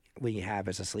seemingly have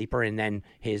as a sleeper, and then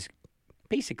his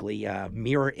basically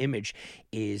mirror image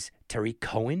is Tariq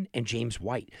Cohen and James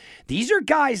White. These are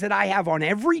guys that I have on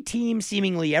every team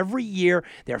seemingly every year.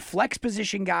 They're flex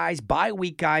position guys,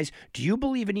 bye-week guys. Do you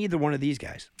believe in either one of these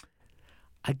guys?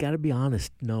 I got to be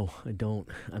honest. No, I don't.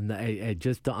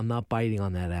 I'm not biting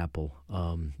on that apple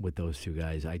with those two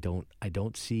guys. I don't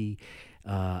see.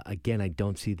 Again, I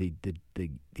don't see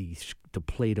the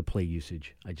play-to-play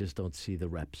usage. I just don't see the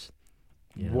reps.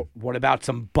 What about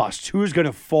some busts? Who's going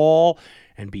to fall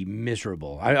and be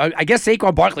miserable? I guess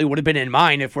Saquon Barkley would have been in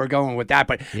mind if we're going with that,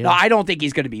 but no, I don't think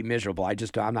he's going to be miserable.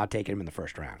 I'm not taking him in the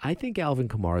first round. I think Alvin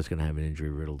Kamara is going to have an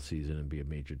injury-riddled season and be a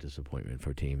major disappointment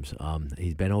for teams.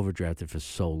 He's been overdrafted for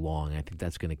so long. I think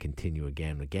that's going to continue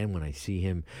again. Again, when I see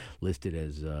him listed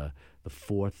as the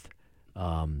fourth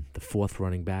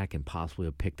running back and possibly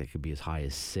a pick that could be as high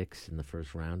as 6 in the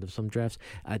first round of some drafts,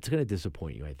 it's going to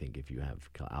disappoint you, I think, if you have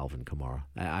Alvin Kamara.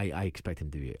 I expect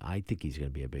him to be. I think he's going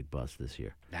to be a big bust this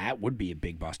year. That would be a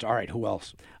big bust. All right, who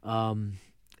else?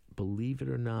 Believe it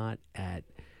or not, at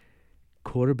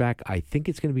quarterback, I think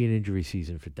it's going to be an injury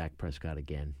season for Dak Prescott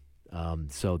again.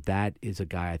 So that is a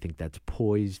guy I think that's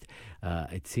poised.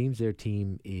 It seems their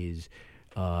team is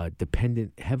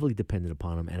heavily dependent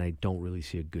upon him, and I don't really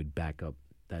see a good backup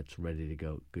that's ready to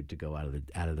go, good to go out of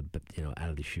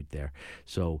the chute there.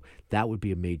 So that would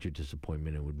be a major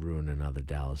disappointment and would ruin another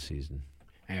Dallas season.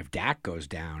 And if Dak goes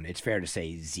down, it's fair to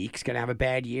say Zeke's going to have a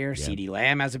bad year. Yep. CeeDee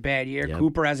Lamb has a bad year. Yep.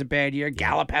 Cooper has a bad year.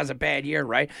 Gallup has a bad year,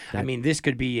 right? This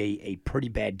could be a pretty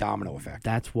bad domino effect.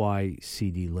 That's why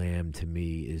CeeDee Lamb to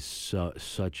me is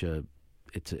such an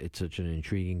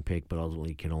intriguing pick, but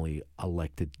ultimately can only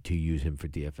elect to use him for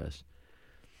DFS.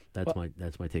 That's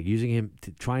my take. Using him,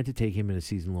 trying to take him in a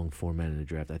season-long format in the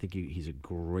draft. I think he's a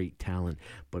great talent,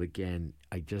 but again,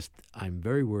 I'm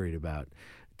very worried about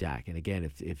Dak. And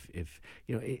again,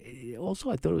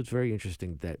 also I thought it was very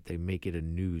interesting that they make it a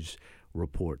news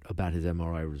report about his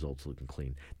MRI results looking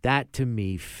clean. That to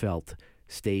me felt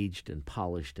staged and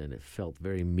polished, and it felt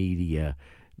very media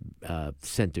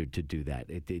centered to do that.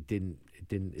 It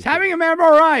didn't. He's having an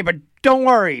MRI, but don't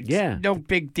worry. It's Yeah. no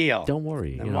big deal. Don't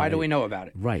worry. Then why do we know about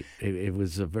it? Right. It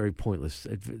was a very pointless.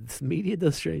 Media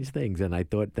does strange things, and I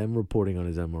thought them reporting on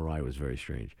his MRI was very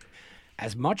strange.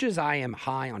 As much as I am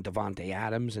high on Davante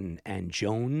Adams and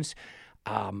Jones,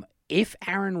 if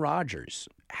Aaron Rodgers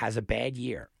has a bad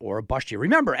year or a bust year,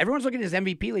 remember, everyone's looking at his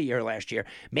MVP year last year.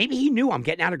 Maybe he knew I'm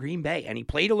getting out of Green Bay, and he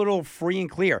played a little free and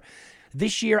clear.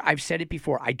 This year, I've said it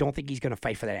before, I don't think he's going to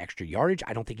fight for that extra yardage.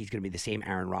 I don't think he's going to be the same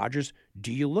Aaron Rodgers.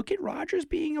 Do you look at Rodgers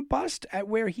being a bust at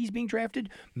where he's being drafted?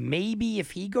 Maybe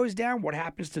if he goes down, what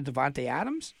happens to Davante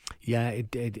Adams? Yeah, it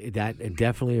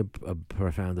definitely a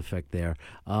profound effect there.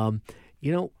 Do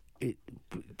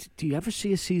you ever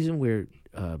see a season where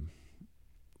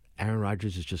Aaron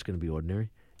Rodgers is just going to be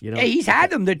ordinary? Yeah, he's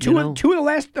had them. The two of the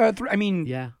last,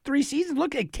 3 seasons.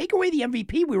 Look, take away the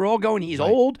MVP. We were all going, he's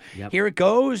old. Yep. Here it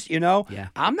goes, Yeah.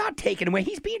 I'm not taking away.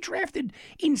 He's being drafted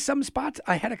in some spots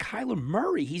ahead of Kyler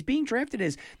Murray. He's being drafted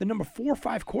as the number 4 or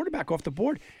 5 quarterback off the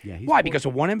board. Yeah, why? Because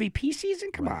of one MVP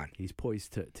season? Come on. He's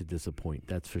poised to disappoint,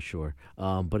 that's for sure.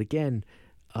 But again,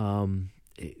 do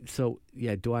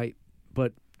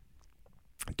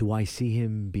I see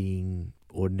him being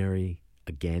ordinary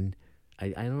again?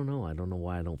 I don't know. I don't know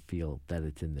why I don't feel that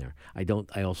it's in there.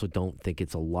 I also don't think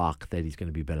it's a lock that he's going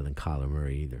to be better than Kyler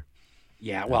Murray either.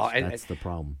 Yeah, that's the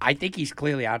problem. I think he's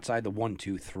clearly outside the 1,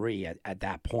 2, 3 at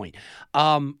that point.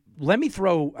 Let me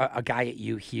throw a guy at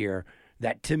you here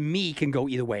that to me can go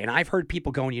either way. And I've heard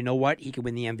people going, you know what, he could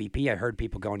win the MVP. I heard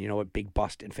people going, you know what, big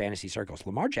bust in fantasy circles.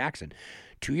 Lamar Jackson,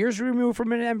 2 years removed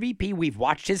from an MVP. We've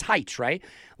watched his heights, right?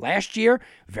 Last year,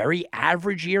 very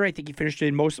average year. I think he finished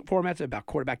in most formats about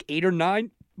quarterback 8 or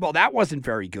 9. Well, that wasn't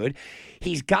very good.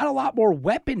 He's got a lot more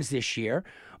weapons this year.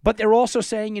 But they're also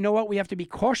saying, you know what, we have to be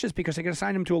cautious because they're going to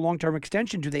sign him to a long-term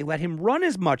extension. Do they let him run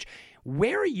as much?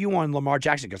 Where are you on Lamar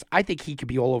Jackson? Because I think he could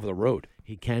be all over the road.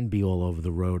 He can be all over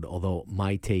the road, although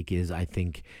my take is I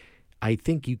think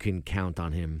you can count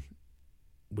on him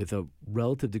with a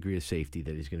relative degree of safety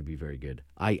that he's going to be very good.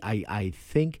 I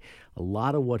think a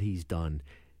lot of what he's done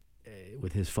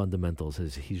with his fundamentals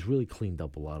is he's really cleaned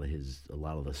up a lot of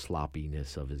the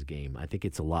sloppiness of his game. I think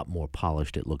it's a lot more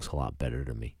polished. It looks a lot better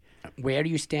to me. Where do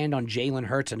you stand on Jalen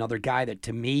Hurts, another guy that,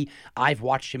 to me, I've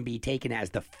watched him be taken as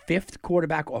the 5th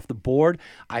quarterback off the board.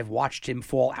 I've watched him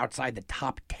fall outside the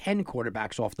top 10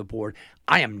 quarterbacks off the board.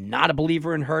 I am not a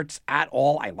believer in Hurts at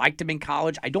all. I liked him in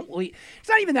college. It's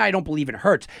not even that I don't believe in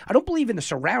Hurts. I don't believe in the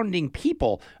surrounding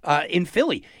people in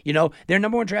Philly. You know, their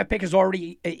number 1 draft pick is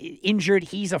already injured.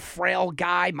 He's a frail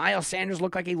guy. Miles Sanders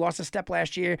looked like he lost a step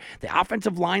last year. The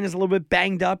offensive line is a little bit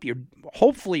banged up. You're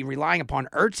hopefully relying upon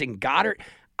Ertz and Goddard.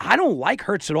 I don't like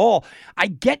Hurts at all. I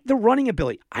get the running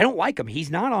ability. I don't like him. He's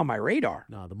not on my radar.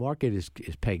 No, the market is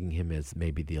pegging him as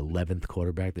maybe the 11th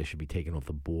quarterback that should be taken off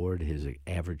the board. His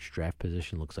average draft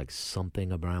position looks like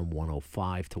something around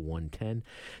 105 to 110.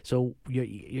 So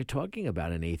you're talking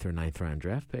about an 8th or 9th round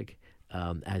draft pick.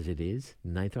 As it is,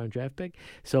 9th round draft pick.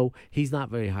 So he's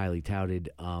not very highly touted.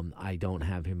 I don't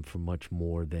have him for much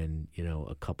more than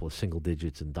a couple of single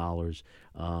digits in dollars.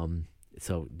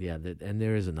 So yeah, and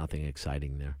there isn't nothing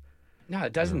exciting there. No,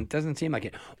 it doesn't seem like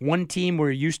it. One team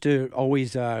we're used to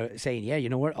always saying, yeah, you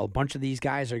know what, a bunch of these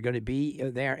guys are going to be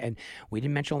there, and we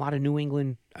didn't mention a lot of New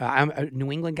England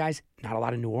guys, not a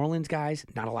lot of New Orleans guys,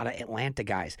 not a lot of Atlanta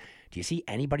guys. Do you see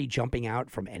anybody jumping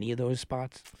out from any of those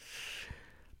spots?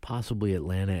 Possibly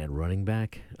Atlanta at running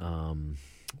back.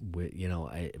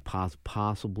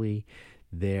 Possibly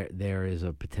there is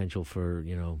a potential for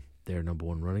their number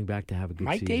 1 running back to have a good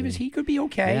Mike season. Davis, he could be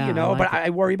okay, Yeah, but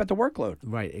I worry about the workload.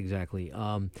 Right, exactly.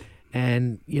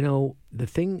 And the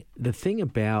thing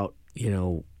about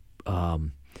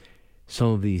some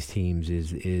of these teams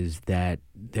is that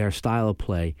their style of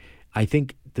play. I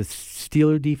think the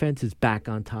Steeler defense is back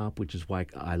on top, which is why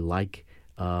I like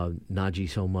Najee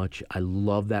so much. I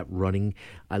love that running.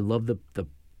 I love the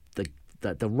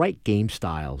right game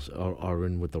styles are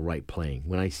in with the right playing.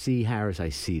 When I see Harris, I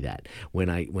see that. When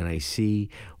I see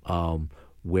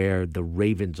where the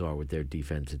Ravens are with their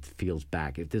defense, it feels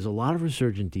back. If there's a lot of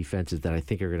resurgent defenses that I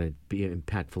think are going to be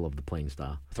impactful of the playing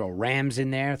style. Throw Rams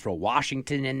in there, throw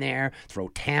Washington in there, throw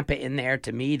Tampa in there.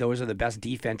 To me, those are the best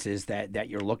defenses that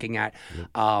you're looking at.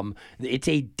 Yep. It's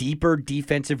a deeper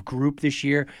defensive group this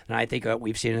year than I think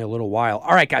we've seen in a little while.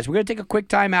 All right, guys, we're going to take a quick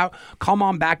timeout. Come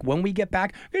on back. When we get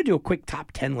back, we're going to do a quick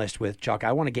top 10 list with Chuck.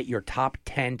 I want to get your top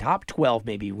 10, top 12,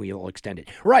 maybe we'll extend it,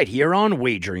 right here on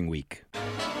Wagering Week.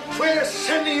 We're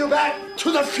sending you back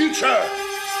to the future.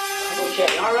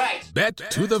 Okay, all right. Bet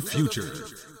to the future.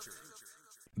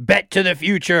 Bet to the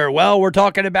future. Well, we're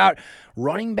talking about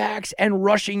running backs and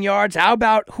rushing yards. How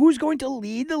about who's going to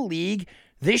lead the league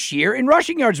this year in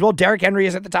rushing yards? Well, Derrick Henry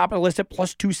is at the top of the list at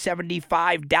plus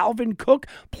 275. Dalvin Cook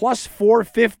plus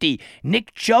 450.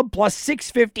 Nick Chubb plus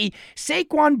 650.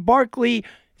 Saquon Barkley,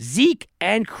 Zeke,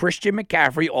 and Christian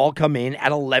McCaffrey all come in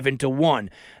at 11-1.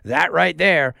 That right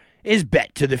there is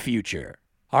Bet to the future.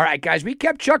 All right, guys, we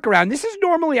kept Chuck around. This is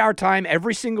normally our time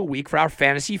every single week for our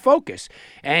Fantasy Focus.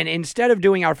 And instead of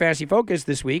doing our Fantasy Focus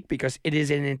this week, because it is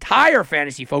an entire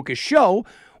Fantasy Focus show,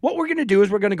 what we're going to do is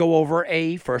we're going to go over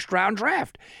a first-round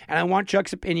draft. And I want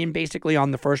Chuck's opinion basically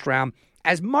on the first round.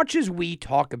 As much as we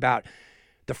talk about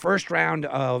the first round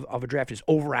of a draft is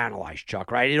overanalyzed,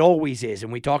 Chuck, right? It always is.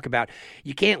 And we talk about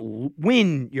you can't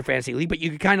win your fantasy league, but you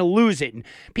can kind of lose it. And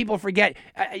people forget,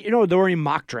 there are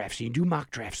mock drafts. You do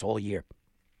mock drafts all year.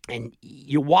 And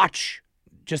you watch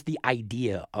just the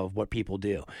idea of what people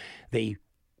do. They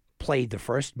played the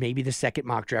first, maybe the second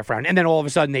mock draft round, and then all of a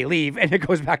sudden they leave, and it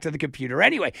goes back to the computer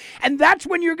anyway. And that's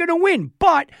when you're going to win.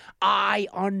 But I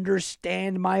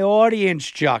understand my audience,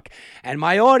 Chuck. And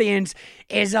my audience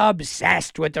is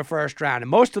obsessed with the first round.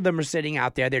 And most of them are sitting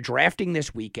out there. They're drafting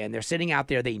this weekend. They're sitting out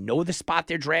there. They know the spot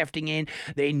they're drafting in.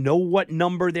 They know what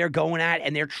number they're going at,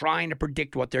 and they're trying to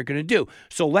predict what they're going to do.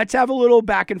 So let's have a little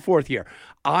back and forth here.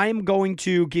 I'm going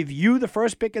to give you the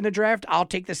first pick in the draft. I'll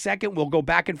take the second. We'll go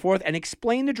back and forth and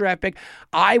explain the draft pick.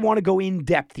 I want to go in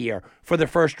depth here for the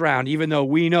first round, even though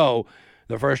we know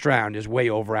the first round is way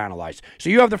overanalyzed. So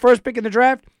you have the first pick in the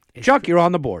draft. Chuck, you're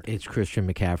on the board. It's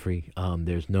Christian McCaffrey.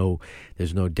 There's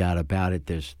no doubt about it.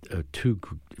 There's too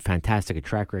fantastic a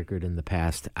track record in the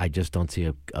past. I just don't see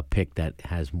a pick that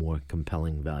has more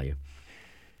compelling value.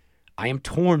 I am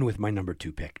torn with my number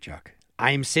 2 pick, Chuck.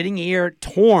 I am sitting here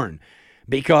torn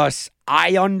because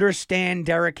I understand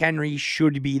Derrick Henry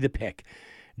should be the pick.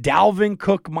 Dalvin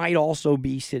Cook might also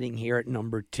be sitting here at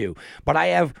number 2. But I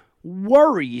have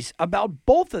worries about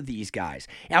both of these guys.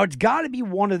 Now, it's got to be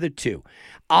one of the two.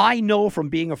 I know from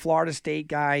being a Florida State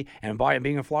guy and by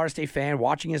being a Florida State fan,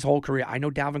 watching his whole career, I know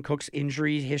Dalvin Cook's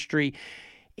injury history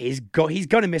he's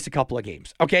going to miss a couple of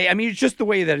games. Okay? I mean, it's just the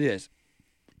way that it is.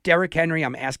 Derrick Henry,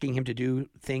 I'm asking him to do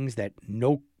things that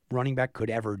no running back could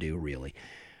ever do, really.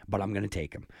 But I'm going to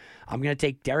take him. I'm going to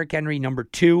take Derrick Henry, number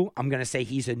 2. I'm going to say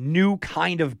he's a new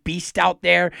kind of beast out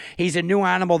there. He's a new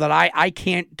animal that I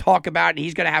can't talk about. And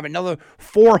he's going to have another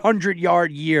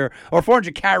 400-yard year or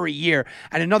 400-carry year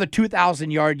and another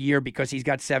 2,000-yard year because he's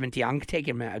got 70. I'm going to take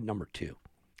him at number 2.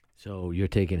 So you're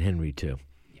taking Henry, too.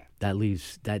 Yeah.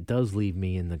 That does leave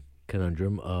me in the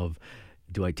conundrum of,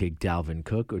 do I take Dalvin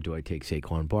Cook or do I take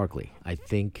Saquon Barkley? I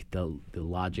think the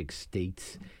logic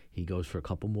states he goes for a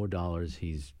couple more dollars.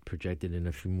 He's projected in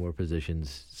a few more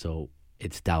positions, so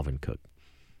it's Dalvin Cook.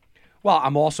 Well,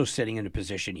 I'm also sitting in a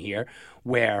position here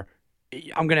where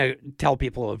I'm going to tell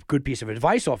people a good piece of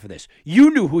advice off of this.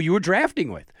 You knew who you were drafting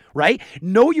with, right?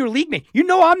 Know your league mate. You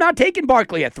know I'm not taking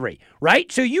Barkley at 3, right?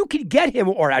 So you could get him,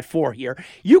 or at 4 here.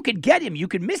 You could get him. You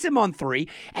could miss him on 3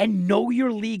 and know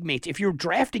your league mates. If you're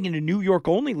drafting in a New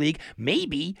York-only league,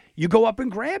 maybe you go up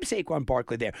and grab Saquon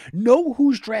Barkley there. Know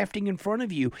who's drafting in front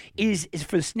of you is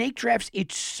for the snake drafts,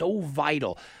 it's so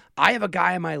vital. I have a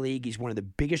guy in my league. He's one of the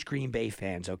biggest Green Bay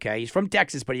fans, okay? He's from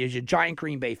Texas, but he's a giant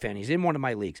Green Bay fan. He's in one of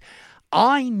my leagues.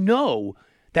 I know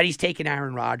that he's taken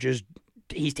Aaron Rodgers,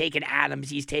 he's taken Adams,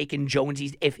 he's taken Jones.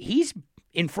 If he's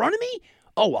in front of me,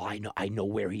 I know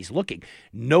where he's looking.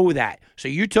 Know that. So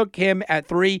you took him at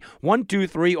 3, 1, 2,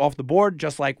 3 off the board,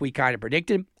 just like we kind of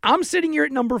predicted. I'm sitting here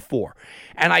at number 4.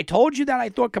 And I told you that I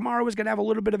thought Kamara was going to have a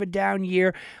little bit of a down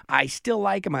year. I still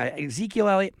like him. Ezekiel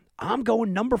Elliott. I'm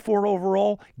going number 4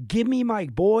 overall. Give me my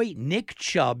boy, Nick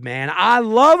Chubb, man. I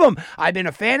love him. I've been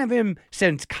a fan of him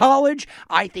since college.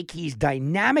 I think he's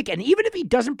dynamic. And even if he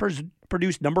doesn't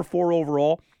produce number 4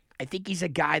 overall, I think he's a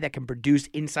guy that can produce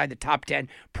inside the top 10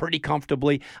 pretty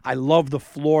comfortably. I love the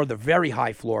floor, the very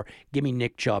high floor. Give me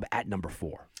Nick Chubb at number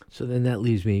 4. So then that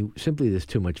leaves me, simply there's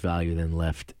too much value then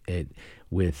left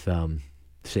with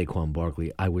Saquon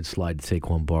Barkley. I would slide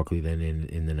Saquon Barkley then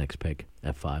in the next pick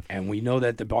at 5. And we know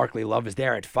that the Barkley love is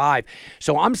there at 5.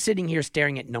 So I'm sitting here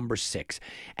staring at number 6.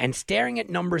 And staring at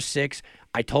number 6,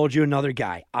 I told you another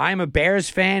guy. I'm a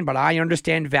Bears fan, but I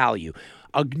understand value.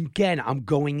 Again, I'm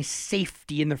going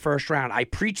safety in the first round. I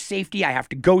preach safety. I have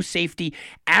to go safety.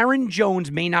 Aaron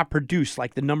Jones may not produce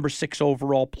like the number 6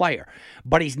 overall player,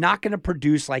 but he's not going to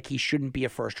produce like he shouldn't be a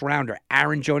first rounder.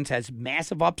 Aaron Jones has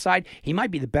massive upside. He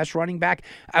might be the best running back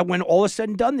when all is said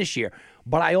and done this year.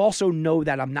 But I also know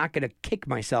that I'm not going to kick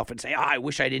myself and say, I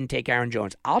wish I didn't take Aaron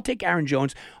Jones. I'll take Aaron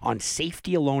Jones on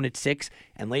safety alone at 6.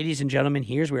 And ladies and gentlemen,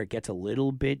 here's where it gets a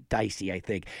little bit dicey, I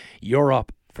think. You're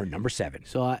up for number 7.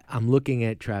 So I'm looking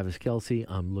at Travis Kelce,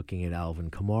 I'm looking at Alvin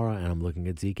Kamara, and I'm looking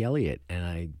at Zeke Elliott. And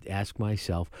I ask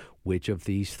myself, which of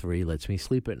these three lets me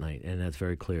sleep at night? And that's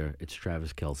very clear. It's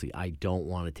Travis Kelce. I don't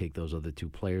want to take those other two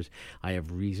players. I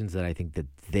have reasons that I think that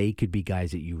they could be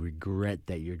guys that you regret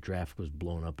that your draft was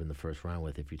blown up in the first round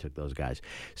with if you took those guys.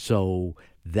 So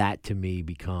that, to me,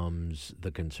 becomes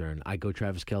the concern. I go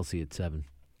Travis Kelce at 7.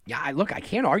 Yeah, I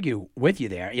can't argue with you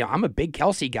there. I'm a big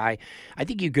Kelce guy. I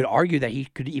think you could argue that he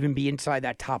could even be inside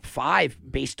that top 5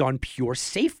 based on pure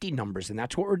safety numbers, and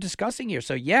that's what we're discussing here.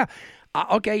 So, yeah,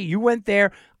 okay, you went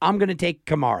there. I'm going to take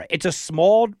Kamara. It's a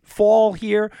small fall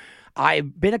here.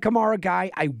 I've been a Kamara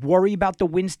guy. I worry about the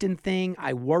Winston thing.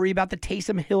 I worry about the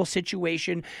Taysom Hill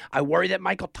situation. I worry that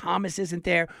Michael Thomas isn't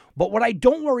there. But what I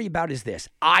don't worry about is this.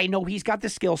 I know he's got the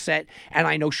skill set, and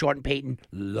I know Sean Payton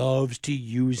loves to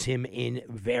use him in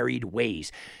varied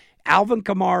ways. Alvin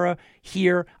Kamara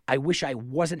here, I wish I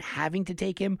wasn't having to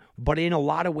take him, but in a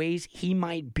lot of ways, he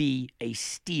might be a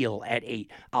steal at 8.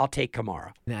 I'll take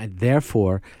Kamara. Now,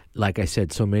 therefore, like I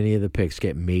said, so many of the picks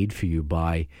get made for you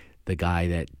by the guy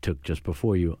that took just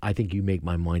before you. I think you make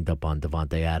my mind up on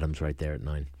Devontae Adams right there at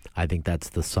 9. I think that's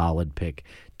the solid pick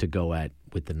to go at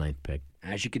with the 9th pick.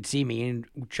 As you can see, me and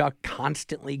Chuck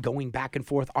constantly going back and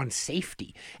forth on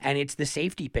safety, and it's the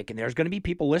safety pick. And there's going to be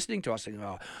people listening to us saying,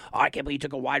 oh, I can't believe you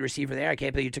took a wide receiver there. I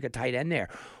can't believe you took a tight end there.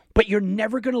 But you're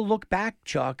never going to look back,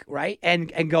 Chuck, right,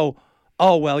 and go,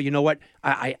 oh, well, you know what?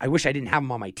 I wish I didn't have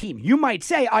him on my team. You might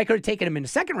say, I could have taken him in the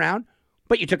second round,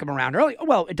 but you took him around early. Oh,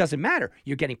 well, it doesn't matter.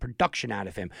 You're getting production out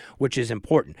of him, which is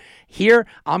important. Here,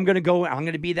 I'm going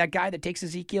to be that guy that takes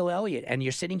Ezekiel Elliott, and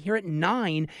you're sitting here at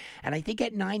 9, and I think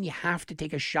at 9 you have to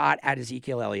take a shot at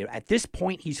Ezekiel Elliott. At this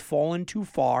point, he's fallen too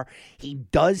far. He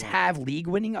does have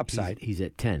league-winning upside. He's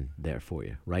at 10 there for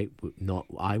you, right? No,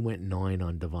 I went 9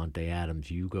 on Devontae Adams.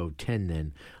 You go 10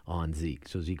 then on Zeke.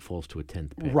 So Zeke falls to a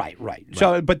 10th pick. Right.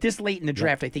 So, but this late in the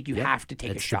draft, I think you have to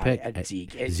take a shot at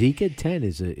Zeke. Zeke at 10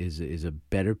 is a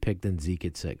better pick than Zeke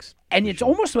at 6. And it's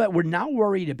almost that we're not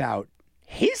worried about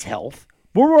his health.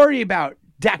 We're worried about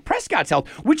Dak Prescott's health,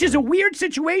 which is a weird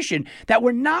situation that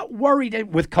we're not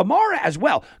worried with Kamara as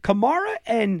well. Kamara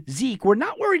and Zeke, we're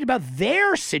not worried about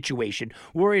their situation.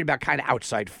 We're worried about kind of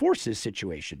outside forces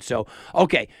situation. So,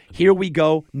 okay, here we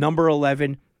go. Number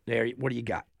 11. There. What do you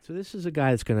got? So this is a guy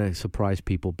that's going to surprise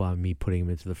people by me putting him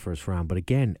into the first round. But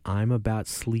again, I'm about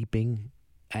sleeping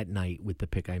at night with the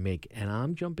pick I make, and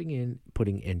I'm jumping in,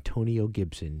 putting Antonio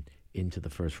Gibson into the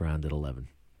first round at 11.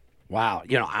 Wow.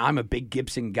 I'm a big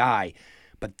Gibson guy,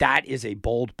 but that is a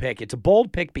bold pick. It's a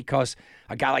bold pick because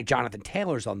a guy like Jonathan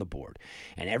Taylor's on the board,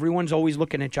 and everyone's always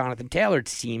looking at Jonathan Taylor, it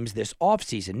seems, this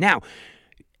offseason. Now,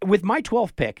 with my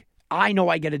 12th pick, I know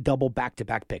I get a double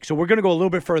back-to-back pick. So we're going to go a little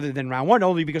bit further than round 1,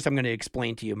 only because I'm going to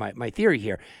explain to you my theory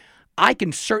here. I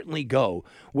can certainly go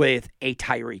with a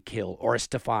Tyreek Hill or a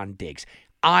Stephon Diggs.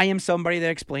 I am somebody that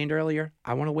explained earlier,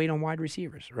 I want to wait on wide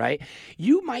receivers, right?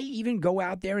 You might even go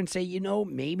out there and say,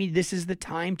 maybe this is the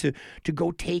time to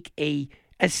go take a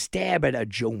stab at a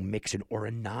Joe Mixon or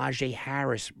a Najee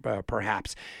Harris,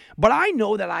 perhaps. But I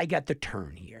know that I got the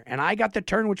turn here, and I got the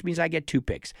turn, which means I get 2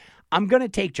 picks. I'm going to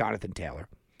take Jonathan Taylor.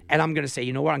 And I'm going to say,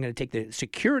 you know what? I'm going to take the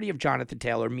security of Jonathan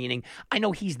Taylor, meaning I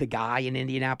know he's the guy in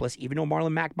Indianapolis, even though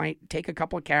Marlon Mack might take a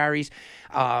couple of carries.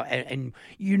 And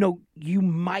you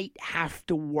might have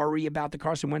to worry about the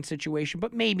Carson Wentz situation,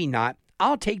 but maybe not.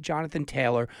 I'll take Jonathan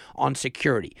Taylor on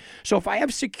security. So if I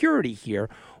have security here,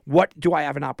 what do I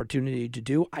have an opportunity to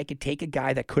do? I could take a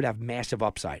guy that could have massive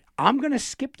upside. I'm going to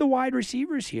skip the wide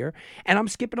receivers here, and I'm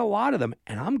skipping a lot of them,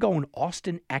 and I'm going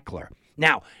Austin Eckler.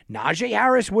 Now, Najee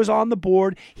Harris was on the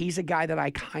board. He's a guy that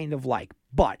I kind of like.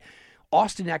 But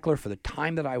Austin Eckler, for the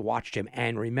time that I watched him,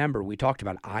 and remember, we talked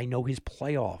about, I know his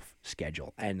playoff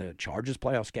schedule, and the Chargers'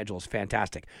 playoff schedule is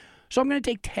fantastic. So I'm going to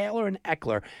take Taylor and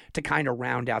Eckler to kind of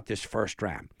round out this first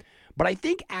round. But I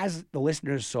think as the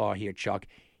listeners saw here, Chuck,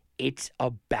 it's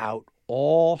about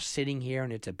all sitting here,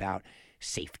 and it's about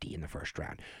safety in the first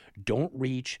round. Don't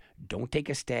reach. Don't take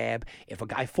a stab. If a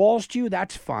guy falls to you,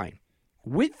 that's fine.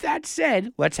 With that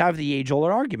said, let's have the age-old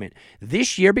argument.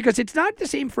 This year, because it's not the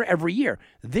same for every year,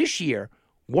 this year,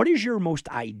 what is your most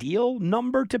ideal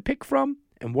number to pick from,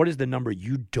 and what is the number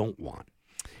you don't want?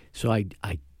 So I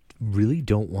really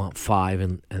don't want 5,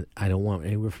 and I don't want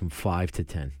anywhere from 5 to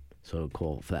 10. So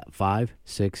call for that 5,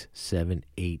 6, 7,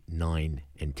 8, 9,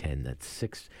 and 10.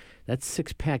 That's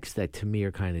six packs that to me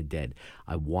are kind of dead.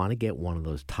 I want to get one of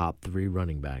those top 3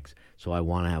 running backs. So I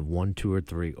want to have 1, 2, or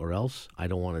 3, or else I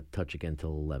don't want to touch again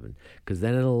till 11. Because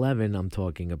then at 11, I'm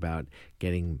talking about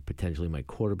getting potentially my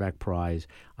quarterback prize.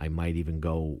 I might even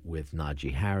go with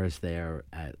Najee Harris there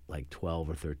at like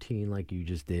 12 or 13, like you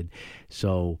just did.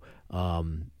 So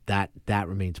that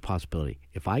remains a possibility.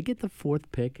 If I get the 4th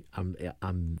pick,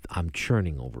 I'm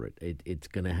churning over it. It's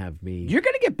going to have me. You're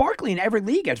going to get Barkley in every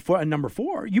league at number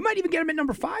 4. You might even get him at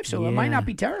number 5, so it might not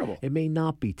be terrible. It may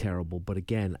not be terrible, but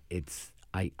again,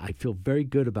 I feel very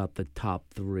good about the top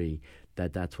 3.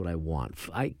 That's what I want.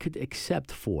 I could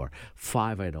accept 4.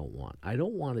 5 I don't want. I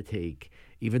don't want to take,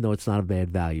 even though it's not a bad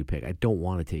value pick, I don't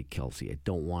want to take Kelsey. I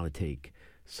don't want to take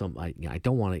I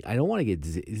don't want to get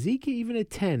Zeke even at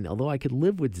 10. Although I could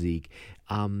live with Zeke,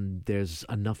 there's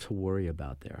enough to worry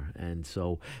about there. And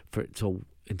so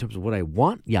in terms of what I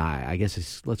want, I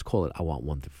guess let's call it. I want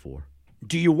 1 through 4.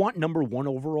 Do you want number 1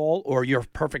 overall, or you're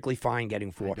perfectly fine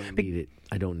getting 4? I don't need it.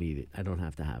 I don't need it. I don't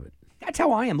have to have it. That's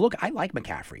how I am. Look, I like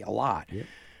McCaffrey a lot. Yep.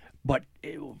 But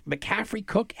McCaffrey,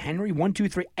 Cook, Henry, 1, 2,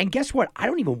 3. And guess what? I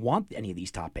don't even want any of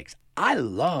these top picks. I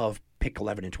love pick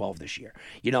 11 and 12 this year.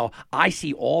 I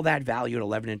see all that value at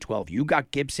 11 and 12. You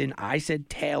got Gibson. I said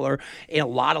Taylor. In a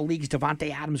lot of leagues,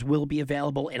 Devontae Adams will be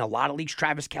available. In a lot of leagues,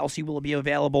 Travis Kelce will be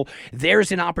available.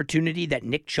 There's an opportunity that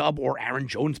Nick Chubb or Aaron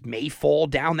Jones may fall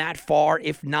down that far.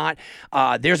 If not,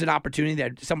 there's an opportunity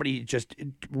that somebody just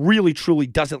really, truly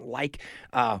doesn't like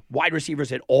wide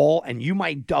receivers at all, and you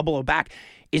might double back.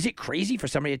 Is it crazy for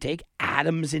somebody to take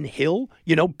Adams and Hill,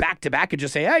 back to back and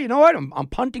just say, hey, you know what? I'm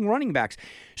punting running backs.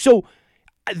 So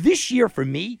this year for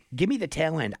me, give me the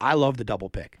tail end. I love the double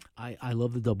pick. I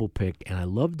love the double pick, and I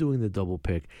love doing the double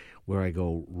pick where I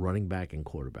go running back and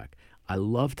quarterback. I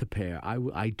love to pair.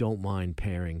 I don't mind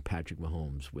pairing Patrick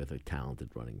Mahomes with a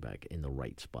talented running back in the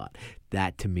right spot.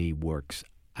 That to me works.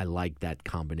 I like that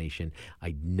combination.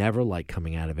 I never like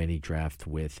coming out of any draft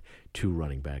with 2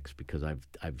 running backs because I've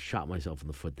shot myself in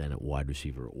the foot then at wide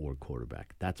receiver or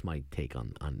quarterback. That's my take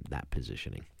on that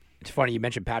positioning. It's funny you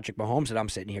mentioned Patrick Mahomes, and I'm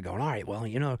sitting here going, all right, well,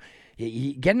 you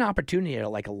get an opportunity at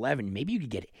like 11. Maybe you could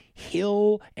get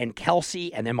Hill and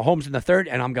Kelce and then Mahomes in the 3rd.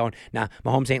 And I'm going, nah,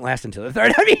 Mahomes ain't lasting to the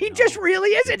 3rd. I mean, he just really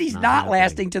isn't. He's not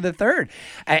lasting to the 3rd.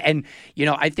 And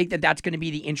I think that's going to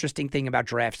be the interesting thing about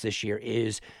drafts this year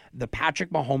is the Patrick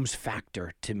Mahomes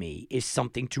factor to me is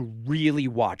something to really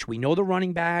watch. We know the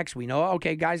running backs. We know,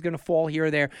 okay, guy's going to fall here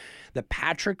or there. The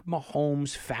Patrick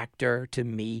Mahomes factor to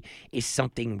me is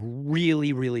something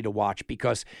really, really to watch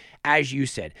because, as you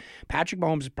said, Patrick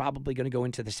Mahomes is probably going to go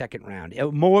into the 2nd round.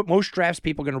 Most drafts,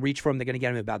 people are going to reach for him. They're going to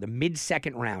get him about the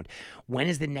mid-2nd round. When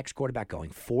is the next quarterback going?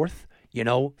 4th?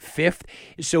 5th.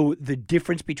 So the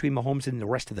difference between Mahomes and the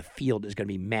rest of the field is going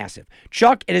to be massive.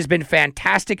 Chuck, it has been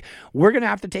fantastic. We're going to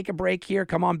have to take a break here.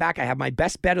 Come on back. I have my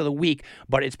best bet of the week,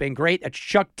 but it's been great. That's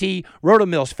Chuck T,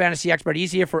 RotoMills fantasy expert.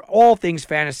 He's here for all things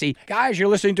fantasy. Guys, you're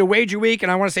listening to Wager Week, and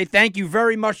I want to say thank you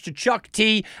very much to Chuck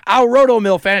T, our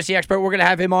RotoMill fantasy expert. We're going to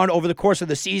have him on over the course of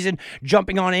the season,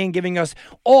 jumping on in, giving us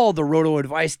all the Roto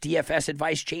advice. DFS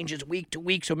advice changes week to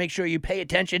week, so make sure you pay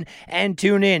attention and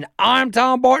tune in. I'm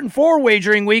Tom Barton for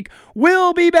Wagering Week.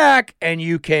 We'll be back, and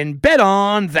you can bet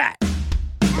on that.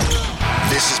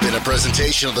 This has been a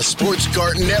presentation of the Sports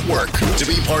Garden Network. To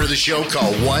be part of the show,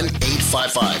 call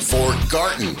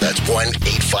 1-855-4-GARTEN. That's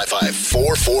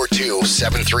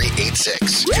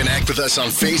 1-855-442-7386. Connect with us on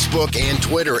Facebook and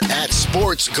Twitter at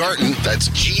Sports Garden. That's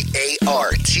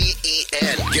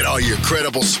GARTEN. Get all your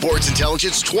credible sports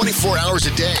intelligence 24 hours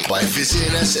a day by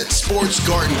visiting us at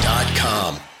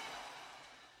sportsgarden.com.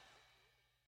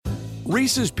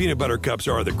 Reese's peanut butter cups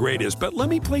are the greatest, but let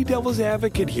me play devil's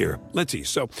advocate here. Let's see.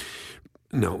 So,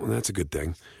 no, that's a good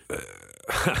thing.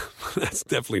 That's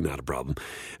definitely not a problem.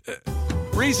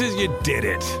 Reese's, you did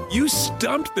it. You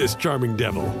stumped this charming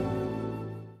devil.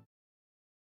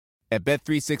 At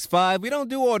Bet365, we don't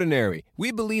do ordinary.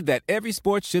 We believe that every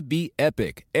sport should be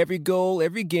epic. Every goal,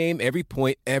 every game, every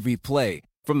point, every play.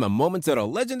 From the moments that are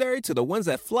legendary to the ones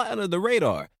that fly under the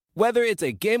radar. Whether it's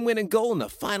a game-winning goal in the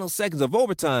final seconds of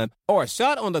overtime or a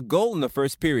shot on the goal in the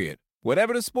first period.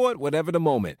 Whatever the sport, whatever the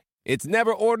moment. It's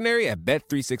never ordinary at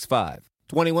Bet365.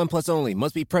 21 plus only.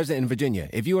 Must be present in Virginia.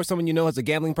 If you or someone you know has a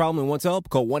gambling problem and wants help,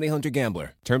 call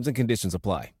 1-800-GAMBLER. Terms and conditions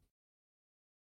apply.